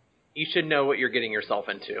game, you should know what you're getting yourself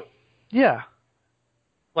into. Yeah.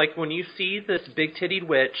 Like, when you see this big-tittied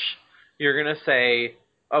witch, you're going to say,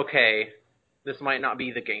 okay, this might not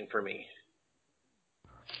be the game for me.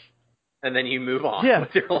 And then you move on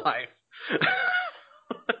with your life.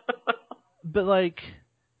 But, like,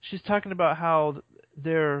 she's talking about how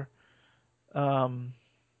they're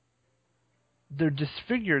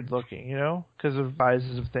disfigured looking, because of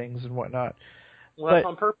sizes of things and whatnot. Well, that's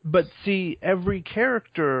on purpose. But see, every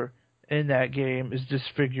character in that game is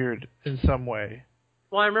disfigured in some way.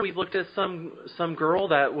 Well, I remember we looked at some girl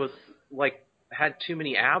that was, like, had too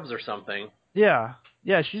many abs or something. Yeah,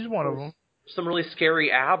 she's one of them. Some really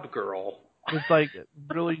scary ab girl. With, like,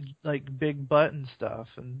 really, like, big butt and stuff.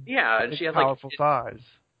 And yeah, and she had, powerful thighs.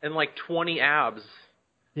 And, like, 20 abs.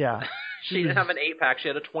 Yeah. She didn't have an 8-pack, she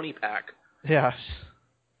had a 20-pack. Yeah.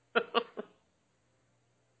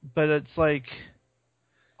 But it's like,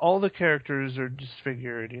 all the characters are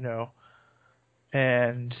disfigured,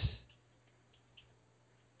 and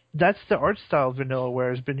that's the art style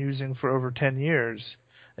Vanillaware has been using for over 10 years,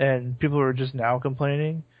 and people are just now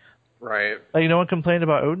complaining. Right. Like, no one complained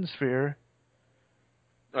about Odin Sphere.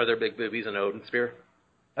 Are there big boobies in Odin Sphere?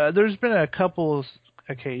 There's been a couple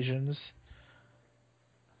occasions,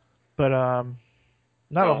 but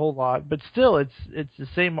not a whole lot. But still, it's the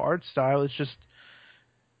same art style. It's just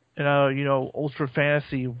ultra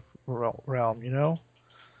fantasy realm, I'm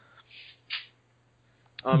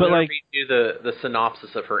going to read you the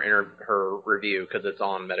synopsis of her review because it's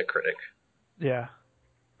on Metacritic. Yeah.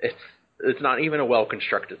 It's not even a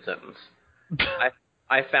well-constructed sentence.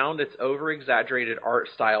 I found its over-exaggerated art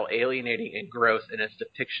style alienating and gross in its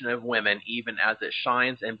depiction of women, even as it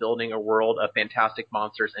shines in building a world of fantastic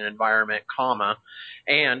monsters and environment,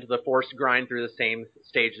 and the forced grind through the same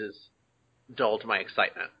stages dulled my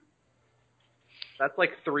excitement. That's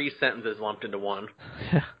like 3 sentences lumped into one.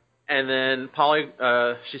 And then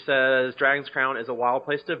she says, Dragon's Crown is a wild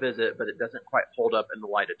place to visit, but it doesn't quite hold up in the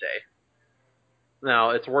light of day. Now,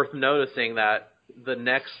 it's worth noticing that the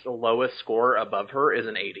next lowest score above her is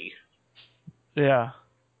an 80. Yeah.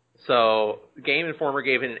 So, Game Informer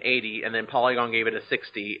gave it an 80, and then Polygon gave it a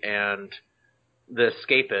 60, and the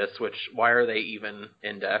Escapists, which, why are they even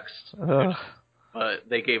indexed? But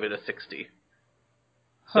they gave it a 60.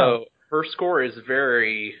 So, her score is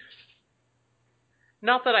very...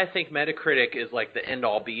 Not that I think Metacritic is like the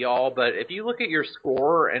end-all be-all, but if you look at your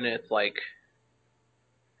score and it's like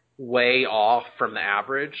way off from the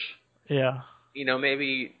average, yeah,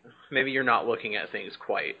 maybe you're not looking at things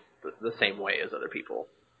quite the same way as other people.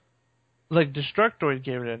 Like Destructoid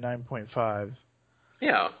gave it a 9.5.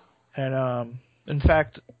 Yeah, and in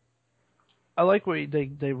fact, I like what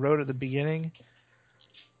they wrote at the beginning,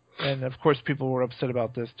 and of course people were upset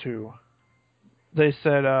about this too. They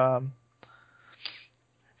said,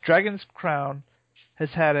 Dragon's Crown has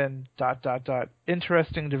had an ...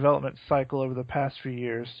 interesting development cycle over the past few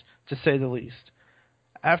years, to say the least.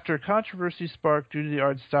 After controversy sparked due to the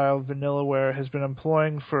art style Vanillaware has been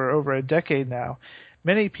employing for over a decade now,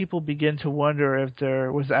 many people begin to wonder if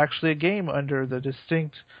there was actually a game under the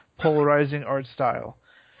distinct polarizing art style.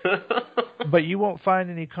 But you won't find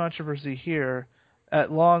any controversy here.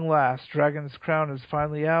 At long last, Dragon's Crown is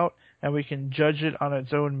finally out, and we can judge it on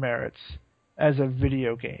its own merits as a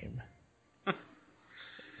video game.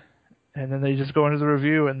 And then they just go into the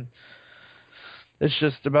review, and it's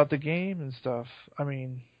just about the game and stuff. I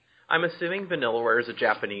mean... I'm assuming Vanillaware is a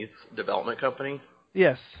Japanese development company?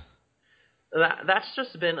 Yes. That's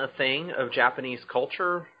just been a thing of Japanese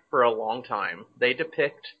culture for a long time. They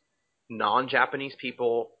depict non-Japanese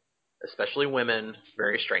people, especially women,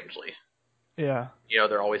 very strangely. Yeah. You know,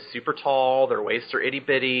 they're always super tall, their waists are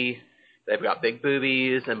itty-bitty, they've got big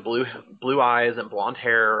boobies and blue eyes and blonde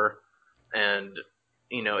hair, and,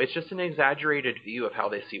 you know, it's just an exaggerated view of how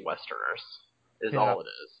they see Westerners, is all it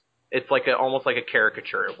is. It's like almost like a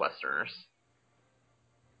caricature of Westerners.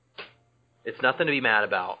 It's nothing to be mad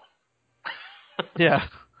about. Yeah.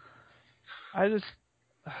 I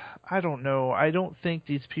don't know. I don't think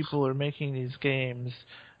these people are making these games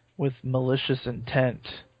with malicious intent.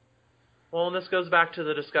 Well, and this goes back to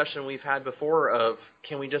the discussion we've had before of,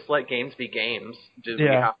 can we just let games be games? Do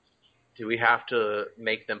we have to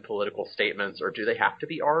make them political statements, or do they have to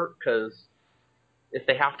be art? Because if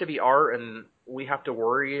they have to be art and we have to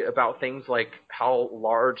worry about things like how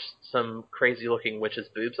large some crazy-looking witches'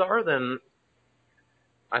 boobs are, then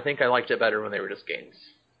I think I liked it better when they were just games.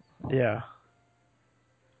 Yeah.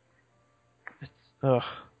 Ugh.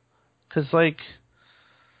 Because, like,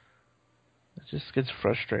 it just gets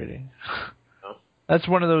frustrating. Oh. That's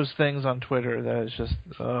one of those things on Twitter that is just,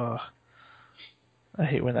 I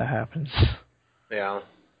hate when that happens. Yeah.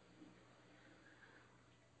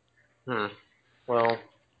 Well,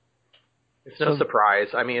 it's no surprise.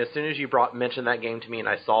 I mean, as soon as you mentioned that game to me and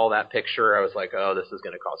I saw that picture, I was like, oh, this is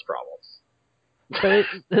going to cause problems. But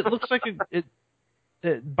it looks like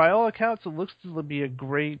it, by all accounts, it looks to be a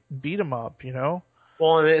great beat-em-up, you know?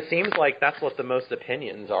 Well, and it seems like that's what the most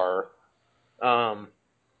opinions are.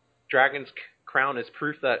 Dragon's Crown is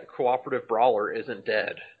proof that cooperative brawler isn't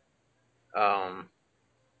dead.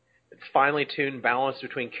 Its finely tuned balance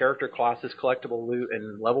between character classes, collectible loot,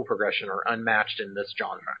 and level progression are unmatched in this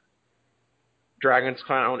genre. Dragon's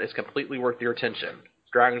Crown is completely worth your attention.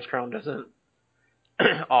 Dragon's Crown doesn't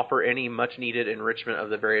offer any much-needed enrichment of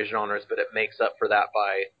the various genres, but it makes up for that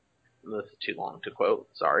by... This is too long to quote.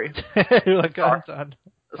 Sorry. You're like, I'm done.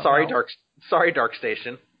 Sorry, Dark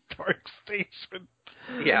Station. Dark Station.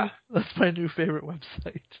 Yeah. That's my new favorite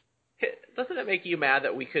website. Doesn't it make you mad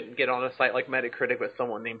that we couldn't get on a site like Metacritic, but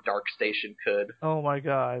someone named Dark Station could? Oh my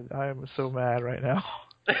god, I am so mad right now.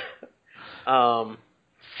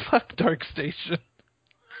 Fuck Dark Station.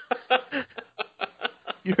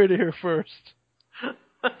 You heard it here first.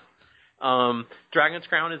 Dragon's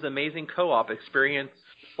Crown is an amazing co-op experience,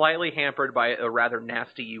 slightly hampered by a rather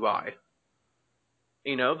nasty UI.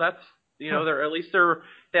 You know, that's, you know,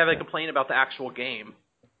 they have a complaint about the actual game.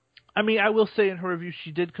 I mean, I will say in her review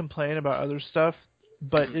she did complain about other stuff,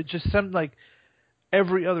 but it just seemed like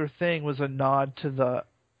every other thing was a nod to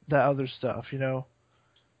the other stuff, you know?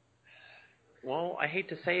 Well, I hate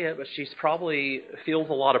to say it, but she's probably feels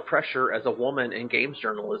a lot of pressure as a woman in games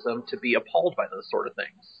journalism to be appalled by those sort of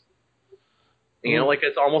things. You know, like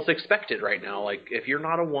it's almost expected right now. Like, if you're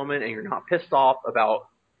not a woman and you're not pissed off about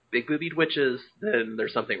big boobied witches, then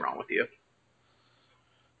there's something wrong with you.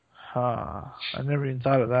 Huh. I never even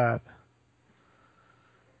thought of that.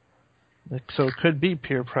 Like, so it could be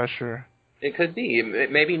peer pressure. It could be.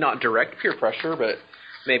 Maybe not direct peer pressure, but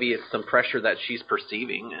maybe it's some pressure that she's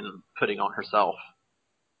perceiving and putting on herself.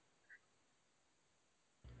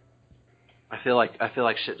 I feel like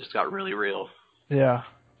shit just got really real. Yeah.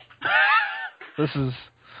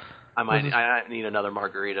 I need another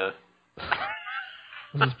margarita.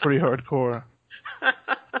 This is pretty hardcore.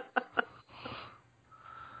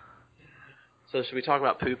 So should we talk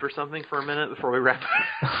about poop or something for a minute before we wrap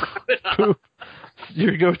it up? Poop.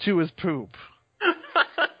 Your go-to is poop.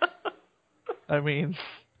 I mean,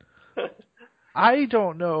 I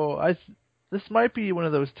don't know. This might be one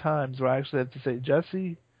of those times where I actually have to say,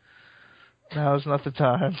 Jesse, now's not the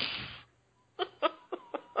time.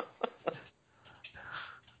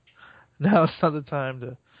 Now it's not the time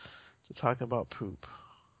to talk about poop.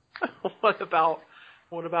 What about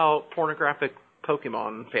pornographic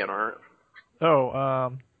Pokemon fan art?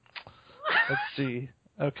 Oh, let's see.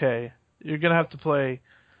 Okay, you're gonna have to play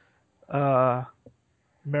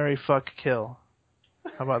Marry, Fuck, Kill.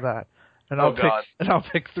 How about that? And I'll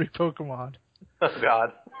pick 3 Pokemon. Oh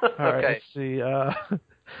God. All right, let's see.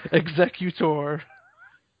 Executor.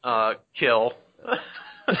 Kill.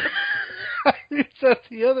 You said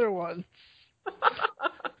the other ones.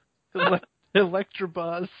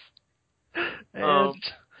 Electabuzz. And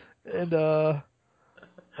and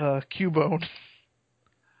Cubone.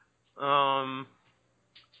 I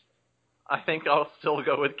think I'll still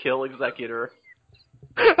go with Kill Executor.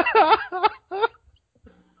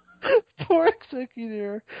 Poor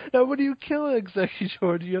Executor. Now, when you kill an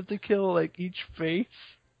Executor, do you have to kill like each face?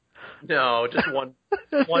 No, just one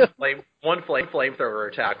flamethrower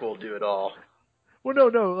attack will do it all.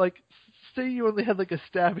 Well, no. Like, say you only had like a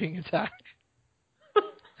stabbing attack.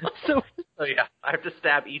 So yeah, I have to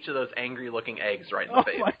stab each of those angry-looking eggs right in the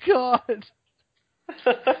face. Oh my god!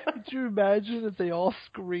 Could you imagine if they all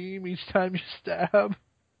scream each time you stab?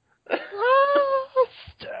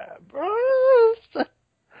 Stab! Stab.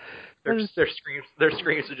 Their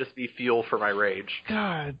screams would just be fuel for my rage.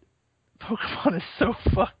 God, Pokemon is so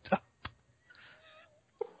fucked up.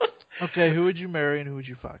 Okay, who would you marry and who would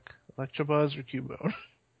you fuck? Electabuzz or Cubone?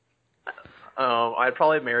 I'd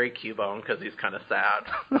probably marry Cubone because he's kind of sad.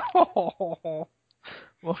 Oh.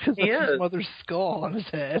 Well, because that's his mother's skull on his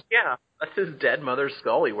head. Yeah, that's his dead mother's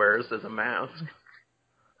skull he wears as a mask.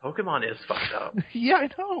 Pokemon is fucked up. Yeah, I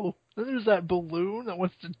know. Then there's that balloon that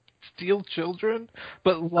wants to steal children,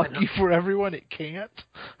 but lucky for everyone, it can't.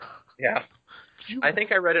 Yeah. I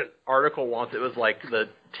think I read an article once. It was like the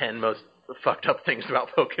 10 most fucked up things about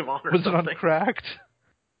Pokemon or was something. Was it on Cracked?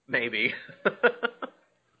 Maybe.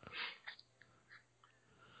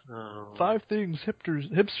 5 things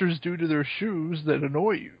hipsters do to their shoes that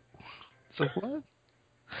annoy you. So what?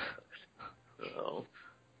 Oh.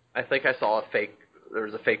 I think I saw there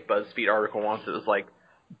was a fake BuzzFeed article once. It was like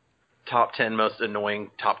top 10 most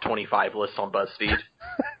annoying top 25 lists on BuzzFeed.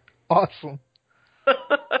 Awesome.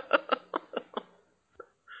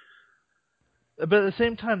 But at the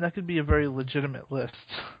same time, that could be a very legitimate list.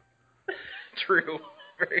 True.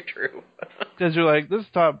 Very true. Because you're like, this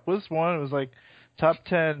one was like top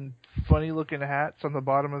 10 funny-looking hats on the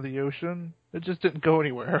bottom of the ocean. It just didn't go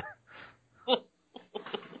anywhere.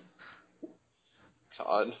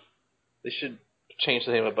 God. They should change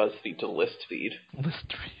the name of BuzzFeed to ListFeed.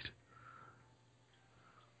 ListFeed.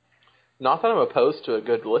 Not that I'm opposed to a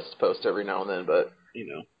good list post every now and then, but,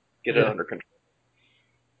 get it under control.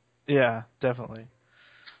 Yeah, definitely.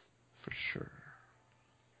 For sure.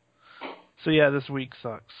 So yeah, this week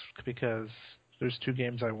sucks because there's 2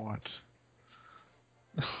 games I want.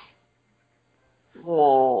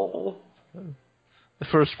 Oh. The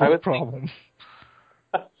first world problem.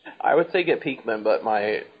 I would say get Pikmin, but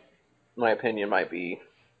my opinion might be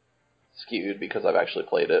skewed because I've actually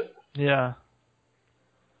played it. Yeah.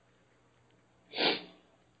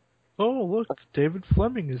 Oh, look, David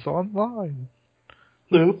Fleming is online.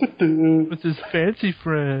 With his fancy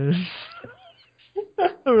friends.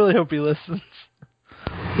 I really hope he listens.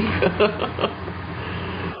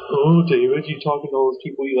 Oh, David, you talking to all those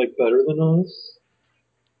people you like better than us?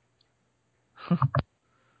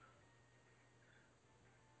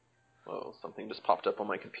 Oh, something just popped up on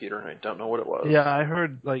my computer and I don't know what it was. Yeah, I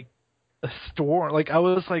heard, like, a storm. Like, I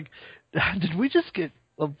was like, did we just get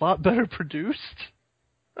a lot better produced?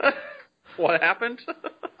 What happened?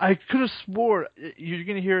 I could have swore you're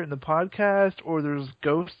going to hear it in the podcast or there's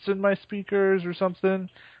ghosts in my speakers or something.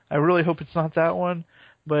 I really hope it's not that one.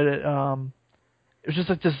 But it was just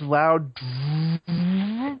like this loud,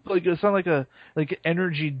 like it sounded like an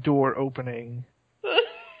energy door opening.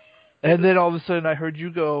 And then all of a sudden I heard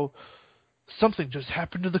you go, something just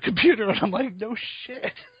happened to the computer. And I'm like, no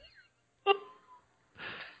shit.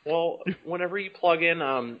 Well, whenever you plug in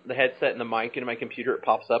the headset and the mic into my computer, it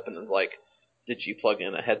pops up and it's like, did you plug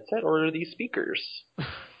in a headset or are these speakers?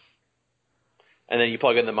 And then you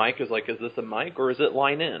plug in the mic, it's like, is this a mic or is it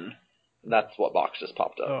line in? And that's what box just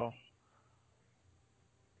popped up. Oh.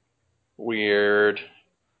 Weird.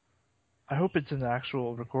 I hope it's an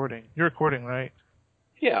actual recording. You're recording, right?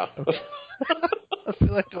 Yeah. Okay. I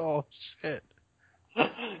feel like, oh, shit.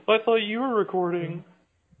 I thought you were recording.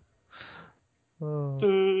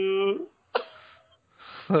 Oh.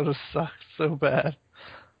 That would have sucked so bad.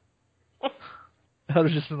 I would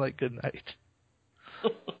have just been like, good night.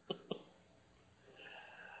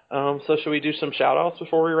 So should we do some shout-outs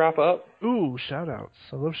before we wrap up? Ooh, shout-outs.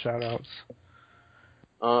 I love shout-outs.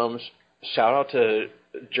 Shout-out to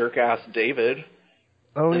jerk-ass David.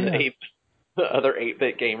 Oh, and yeah. The other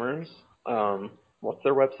 8-bit gamers. What's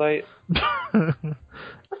their website?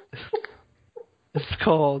 It's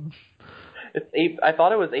called... I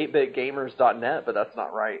thought it was 8bitgamers.net, but that's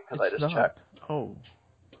not right, because I just checked. Oh.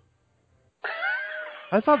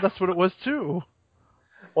 I thought that's what it was, too.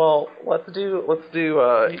 Well, let's do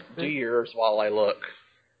yours while I look.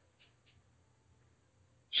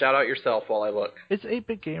 Shout out yourself while I look. It's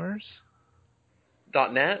 8-bit gamers.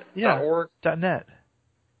 .net? Yeah. .org? .net.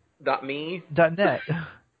 .me? .net.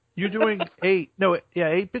 You're doing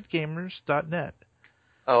 8bitgamers.net.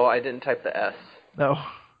 Oh, I didn't type the S. No.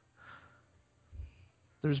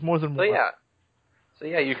 There's more than So one. So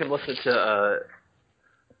you can listen to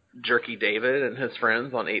Jerky David and his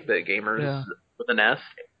friends on 8bitgamers with an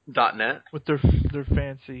S.net. With their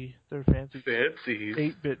fancy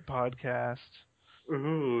 8-bit podcast.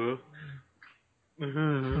 Ooh.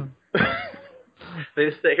 Mm-hmm. They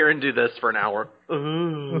just sit here and do this for an hour.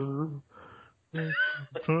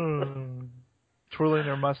 Twirling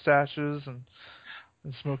their mustaches and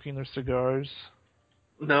smoking their cigars.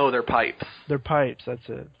 No, they're pipes. They're pipes, that's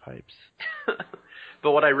it. Pipes.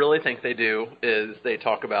 But what I really think they do is they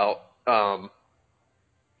talk about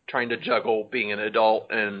trying to juggle being an adult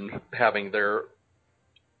and having their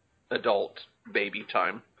adult baby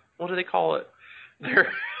time. What do they call it?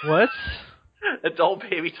 Their What? Adult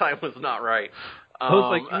baby time was not right. I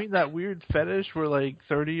was like, you mean that weird fetish where like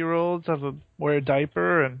 30-year-olds wear a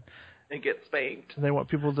diaper and get spanked? And they want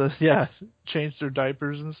people to change their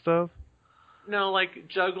diapers and stuff? No, like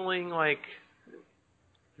juggling like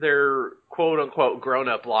their quote unquote grown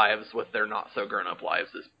up lives with their not so grown up lives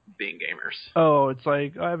as being gamers. Oh, it's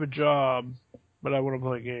like I have a job, but I want to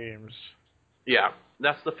play games. Yeah,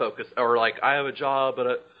 that's the focus. Or like I have a job,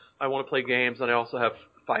 but I want to play games, and I also have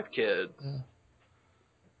 5 kids.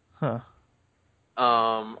 Huh.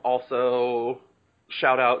 Also,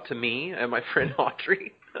 shout out to me and my friend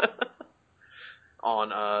Audrey on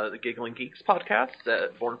the Giggling Geeks podcast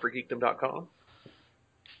at bornforgeekdom.com.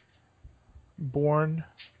 Born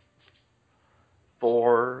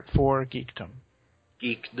for Geekdom.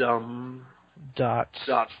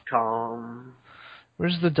 Geekdom.com.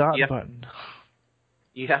 Where's the dot button?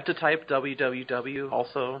 You have to type www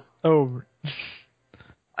also. Oh.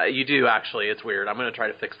 You do, actually. It's weird. I'm going to try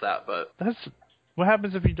to fix that, but... What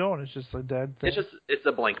happens if you don't? It's just a dead thing? It's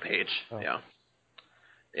a blank page. Oh.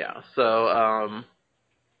 Yeah. So,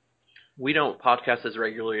 we don't podcast as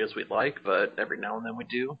regularly as we'd like, but every now and then we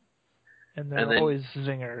do. And they're always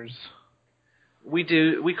zingers. We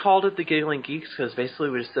do. We called it the Giggling Geeks because basically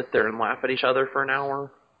we just sit there and laugh at each other for an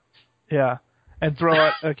hour. Yeah. And throw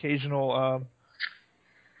out occasional,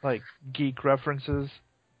 like, geek references.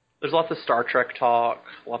 There's lots of Star Trek talk,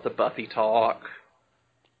 lots of Buffy talk,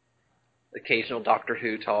 occasional Doctor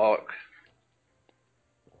Who talk.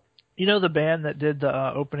 You know the band that did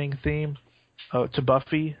the opening theme to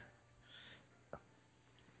Buffy?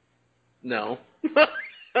 No.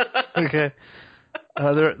 Okay.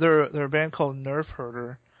 They're a band called Nerf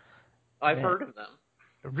Herder. I've heard of them.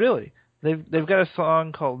 Really? They've got a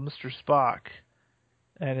song called Mr. Spock,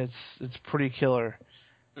 and it's pretty killer.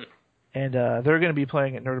 And they're going to be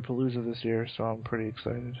playing at Nerdapalooza this year, so I'm pretty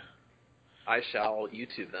excited. I shall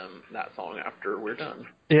YouTube them that song after we're done.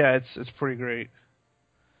 Yeah, it's pretty great.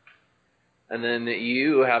 And then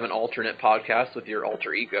you have an alternate podcast with your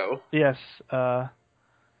alter ego. Yes. The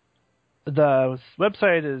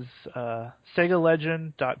website is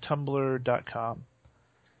segalegend.tumblr.com.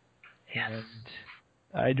 Yes. And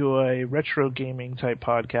I do a retro gaming type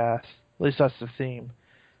podcast. At least that's the theme.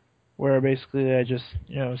 Where basically I just,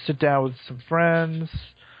 sit down with some friends,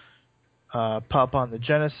 pop on the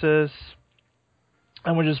Genesis,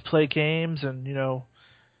 and we just play games and,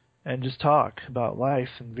 and just talk about life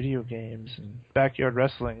and video games and backyard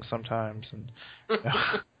wrestling sometimes. And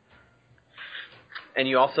And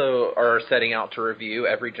you also are setting out to review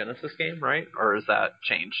every Genesis game, right? Or is that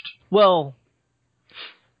changed? Well,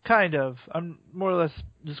 kind of. I'm more or less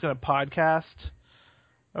just going to podcast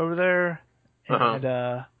over there and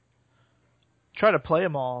try to play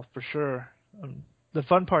them all for sure. The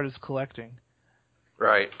fun part is collecting.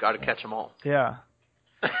 Right. Got to catch them all. Yeah.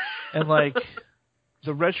 And like,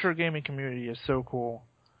 the retro gaming community is so cool.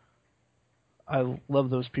 I love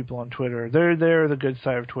those people on Twitter. They're the good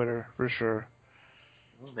side of Twitter for sure.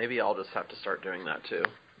 Maybe I'll just have to start doing that too.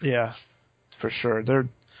 Yeah, for sure. There's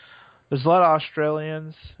a lot of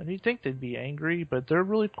Australians, and you'd think they'd be angry, but they're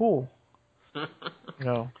really cool.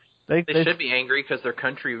 They should be angry because their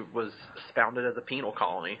country was founded as a penal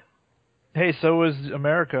colony. Hey, so was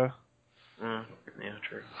America. Yeah,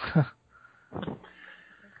 true.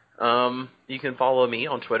 You can follow me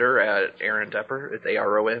on Twitter at Aaron Deppert. It's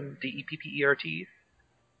ARONDEPPERT.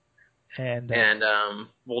 And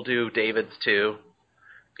we'll do David's too,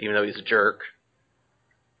 even though he's a jerk.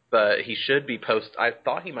 But he should be I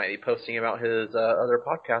thought he might be posting about his other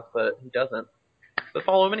podcast, but he doesn't. But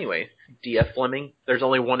follow him anyway. DF Fleming. There's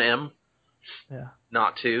only one M. Yeah.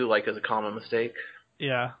 Not two, like as a common mistake.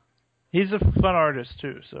 Yeah. He's a fun artist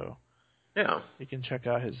too, so yeah, you can check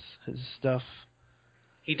out his stuff.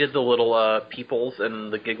 He did the little peoples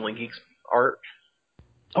and the Giggling Geeks art.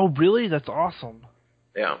 Oh, really? That's awesome.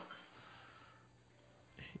 Yeah.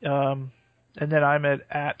 And then I'm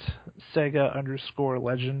at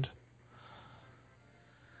Sega_legend.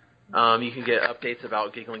 You can get updates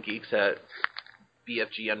about Giggling Geeks at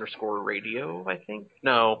BFG_radio, I think.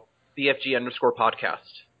 No, BFG_podcast.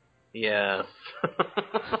 Yes.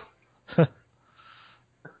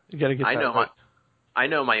 You gotta get that right. I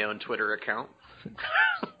know my own Twitter account.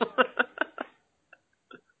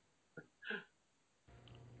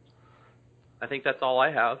 I think that's all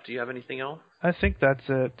I have. Do you have anything else? I think that's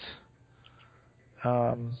it.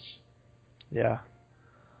 Yeah.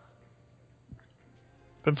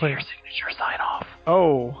 Been playing. Your signature sign off.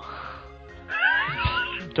 Oh.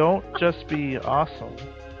 Don't just be awesome.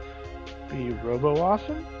 Be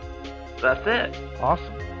robo-awesome? That's it.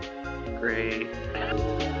 Awesome. Great.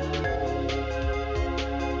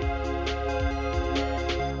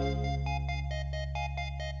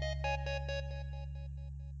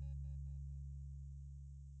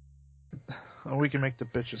 We can make the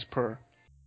bitches purr.